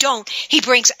 No, you don't. He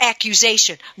brings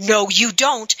accusation. No, you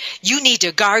don't. You need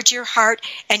to guard your heart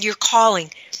and your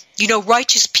calling. You know,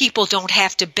 righteous people don't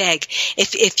have to beg.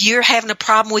 If you're having a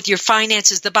problem with your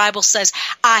finances, the Bible says,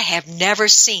 I have never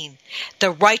seen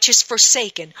the righteous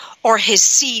forsaken or his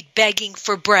seed begging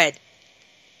for bread.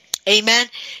 Amen.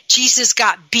 Jesus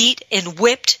got beat and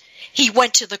whipped. He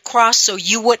went to the cross so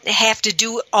you wouldn't have to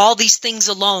do all these things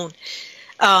alone.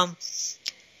 But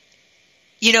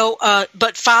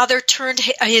Father turned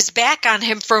His back on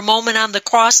Him for a moment on the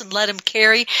cross and let Him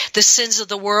carry the sins of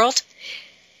the world.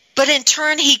 But in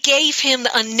turn, He gave Him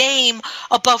a name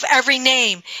above every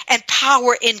name and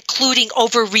power, including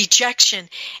over rejection,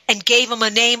 and gave Him a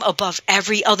name above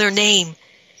every other name.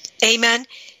 Amen.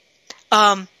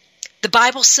 The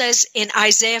Bible says in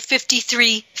Isaiah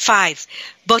 53:5,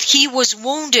 but He was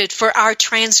wounded for our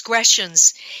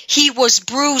transgressions. He was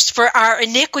bruised for our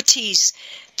iniquities.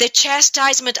 The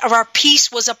chastisement of our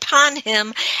peace was upon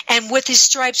Him, and with His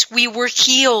stripes we were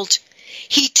healed.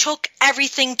 He took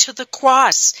everything to the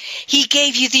cross. He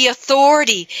gave you the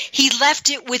authority. He left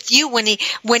it with you when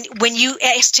you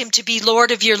asked Him to be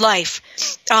Lord of your life.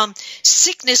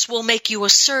 Sickness will make you a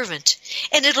servant,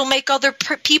 and it'll make other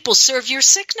people serve your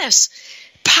sickness.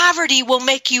 Poverty will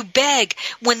make you beg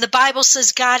when the Bible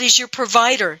says God is your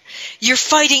provider. You're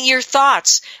fighting your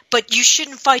thoughts, but you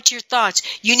shouldn't fight your thoughts.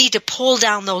 You need to pull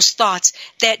down those thoughts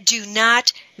that do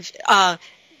not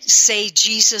say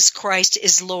Jesus Christ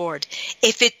is Lord.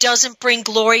 If it doesn't bring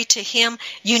glory to Him,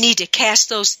 you need to cast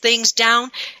those things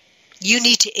down. You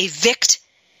need to evict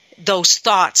those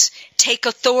thoughts. Take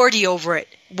authority over it.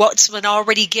 What's been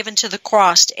already given to the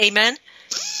cross. Amen?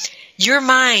 Your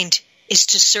mind is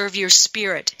to serve your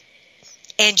spirit.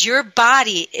 And your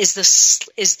body is the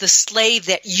slave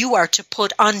that you are to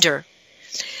put under.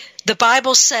 The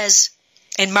Bible says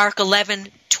in Mark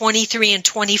 11:23 and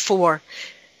 24,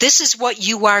 this is what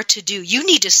you are to do. You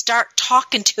need to start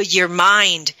talking to your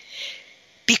mind,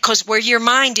 because where your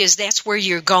mind is, that's where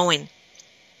you're going.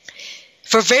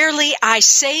 For verily I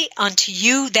say unto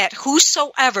you that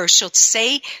whosoever shall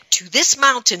say to this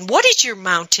mountain, what is your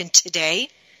mountain today?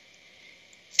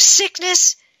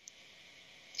 Sickness,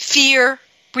 fear,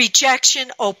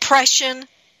 rejection, oppression,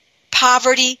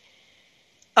 poverty,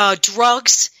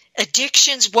 drugs,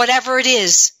 addictions, whatever it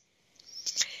is.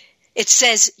 It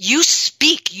says, you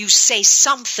speak, you say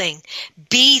something,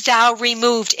 be thou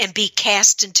removed and be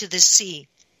cast into the sea.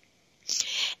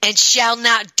 And shall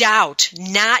not doubt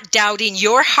in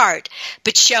your heart,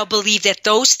 but shall believe that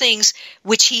those things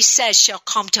which he says shall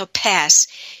come to pass.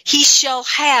 He shall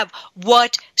have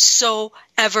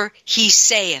whatsoever he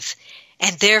saith.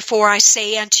 And therefore I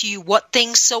say unto you, what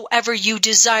things soever you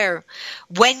desire,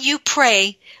 when you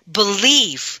pray,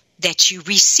 believe that you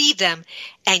receive them,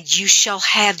 and you shall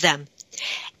have them.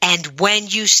 And when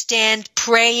you stand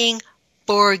praying,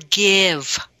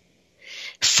 forgive.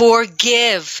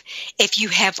 Forgive if you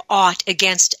have aught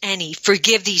against any.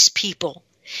 Forgive these people.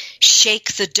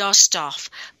 Shake the dust off,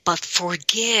 but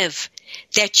forgive,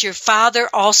 that your Father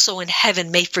also in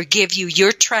heaven may forgive you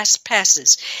your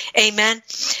trespasses. Amen.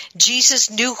 Jesus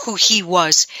knew who he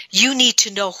was. You need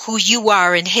to know who you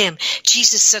are in him.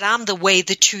 Jesus said, I'm the way,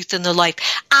 the truth, and the life.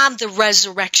 I'm the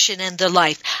resurrection and the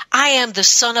life. I am the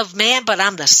Son of Man, but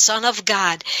I'm the Son of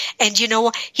God. And you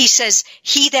know, he says,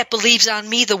 he that believes on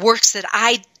me, the works that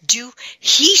I do,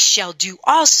 he shall do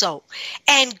also,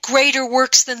 and greater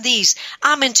works than these.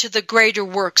 I'm into the greater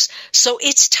works. So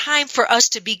it's time for us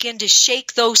to begin to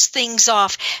shake those things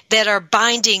off that are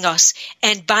binding us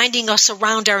and binding us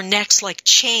around our necks like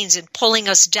chains and pulling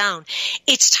us down.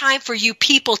 It's time for you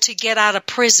people to get out of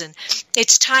prison.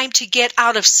 It's time to get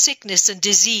out of sickness and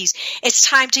disease. It's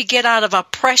time to get out of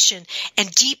oppression and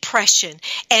depression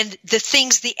and the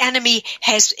things the enemy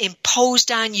has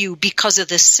imposed on you because of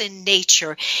the sin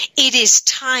nature. It is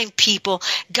time, people.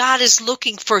 God is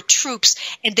looking for troops,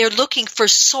 and they're looking for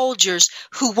soldiers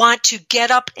who want to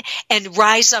get up and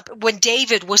rise up. When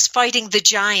David was fighting the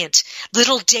giant,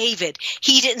 little David,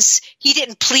 he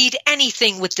didn't plead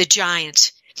anything with the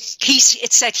giant.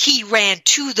 It said he ran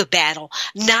to the battle,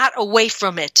 not away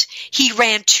from it. He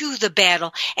ran to the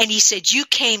battle, and he said, you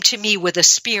came to me with a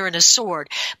spear and a sword,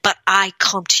 but I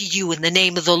come to you in the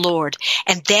name of the Lord.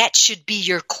 And that should be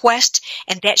your quest,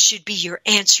 and that should be your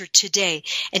answer today.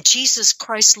 And Jesus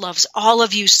Christ loves all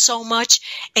of you so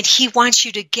much, and he wants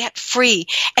you to get free,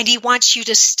 and he wants you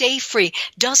to stay free.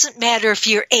 Doesn't matter if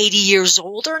you're 80 years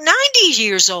old or 90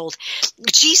 years old.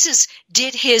 Jesus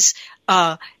did his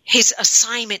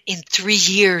assignment in 3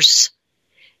 years.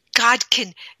 God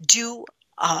can do,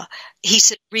 he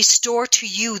said, restore to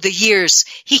you the years.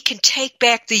 He can take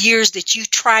back the years that you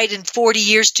tried in 40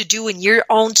 years to do in your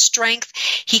own strength.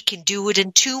 He can do it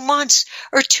in 2 months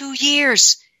or 2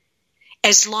 years.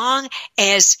 As long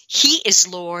as he is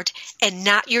Lord and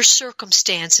not your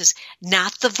circumstances,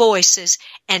 not the voices,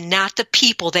 and not the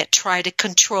people that try to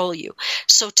control you.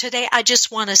 So today I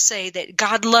just want to say that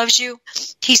God loves you.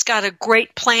 He's got a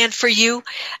great plan for you,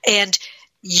 and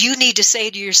you need to say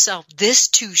to yourself, this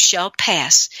too shall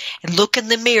pass, and look in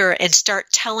the mirror and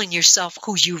start telling yourself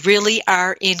who you really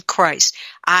are in Christ.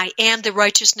 I am the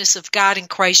righteousness of God in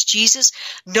Christ Jesus.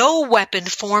 No weapon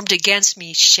formed against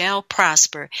me shall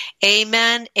prosper.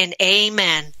 Amen and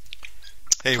amen.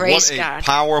 Hey, Praise what God. A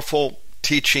powerful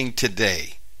teaching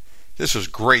today. This is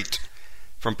great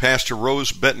from Pastor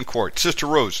Rose Bettencourt. Sister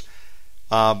Rose,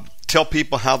 tell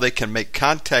people how they can make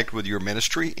contact with your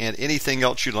ministry and anything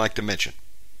else you'd like to mention.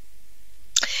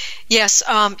 Yes,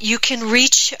 you can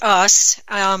reach us.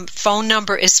 Phone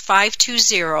number is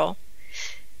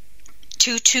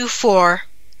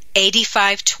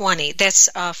 520-224-8520. That's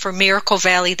for Miracle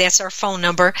Valley. That's our phone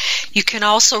number. You can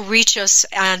also reach us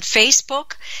on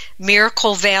Facebook,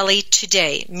 Miracle Valley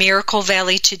Today. Miracle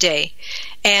Valley Today.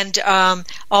 And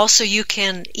also you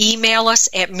can email us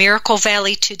at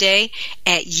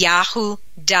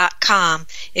miraclevalleytoday@yahoo.com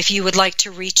if you would like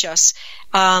to reach us.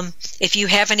 If you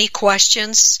have any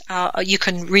questions, you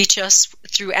can reach us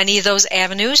through any of those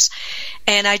avenues.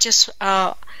 And I just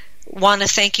want to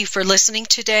thank you for listening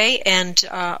today, and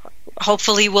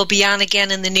hopefully we'll be on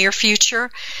again in the near future.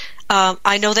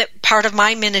 I know that part of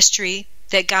my ministry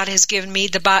that God has given me,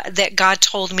 that God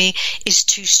told me, is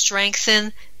to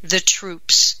strengthen the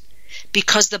troops.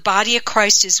 because the body of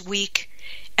Christ is weak,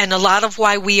 and a lot of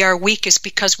why we are weak is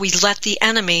because we let the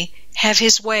enemy have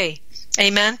his way.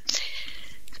 Amen?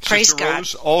 Praise Sister God.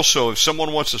 Rose, also, if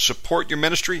someone wants to support your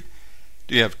ministry,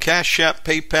 do you have Cash App,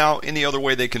 PayPal, any other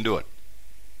way they can do it?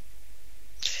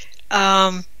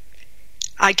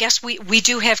 I guess we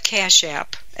do have Cash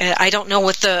App. I don't know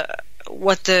what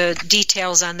the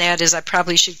details on that is. I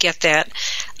probably should get that.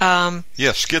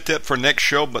 Yes, get that for next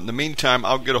show, but in the meantime,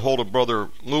 I'll get a hold of Brother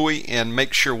Louis and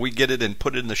make sure we get it and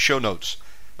put it in the show notes.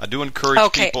 I do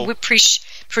encourage people we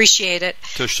appreciate it.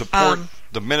 to support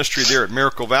the ministry there at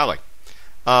Miracle Valley.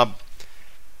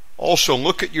 Also,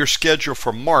 look at your schedule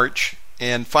for March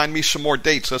and find me some more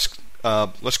dates. Let's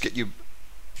get you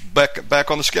back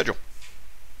on the schedule.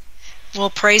 Well,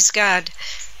 praise God.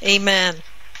 Amen.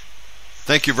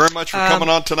 Thank you very much for coming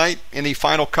on tonight. Any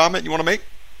final comment you want to make?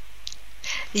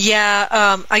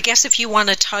 Yeah, I guess if you want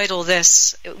to title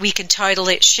this, we can title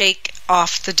it Shake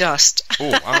Off the Dust.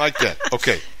 Oh, I like that.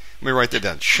 Okay, let me write that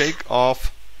down. Shake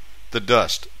Off the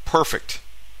Dust. Perfect.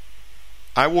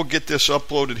 I will get this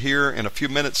uploaded here in a few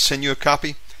minutes, send you a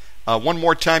copy. One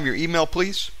more time, your email,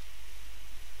 please.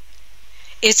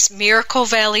 It's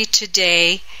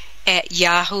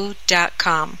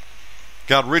miraclevalleytoday@yahoo.com.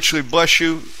 God richly bless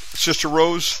you, Sister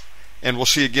Rose, and we'll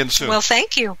see you again soon. Well,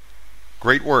 thank you.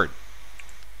 Great word.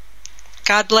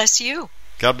 God bless you.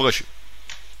 God bless you.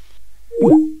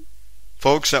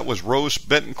 Folks, that was Rose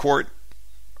Bettencourt.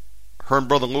 Her and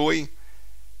Brother Louis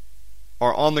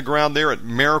are on the ground there at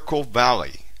Miracle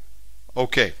Valley.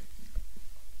 Okay.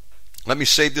 Let me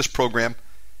save this program.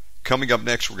 Coming up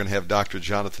next, we're going to have Dr.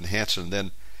 Jonathan Hansen.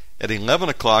 Then at 11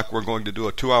 o'clock, we're going to do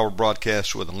a 2-hour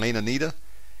broadcast with Elaine Anita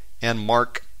and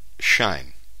Mark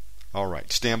Shine. All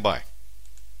right, stand by.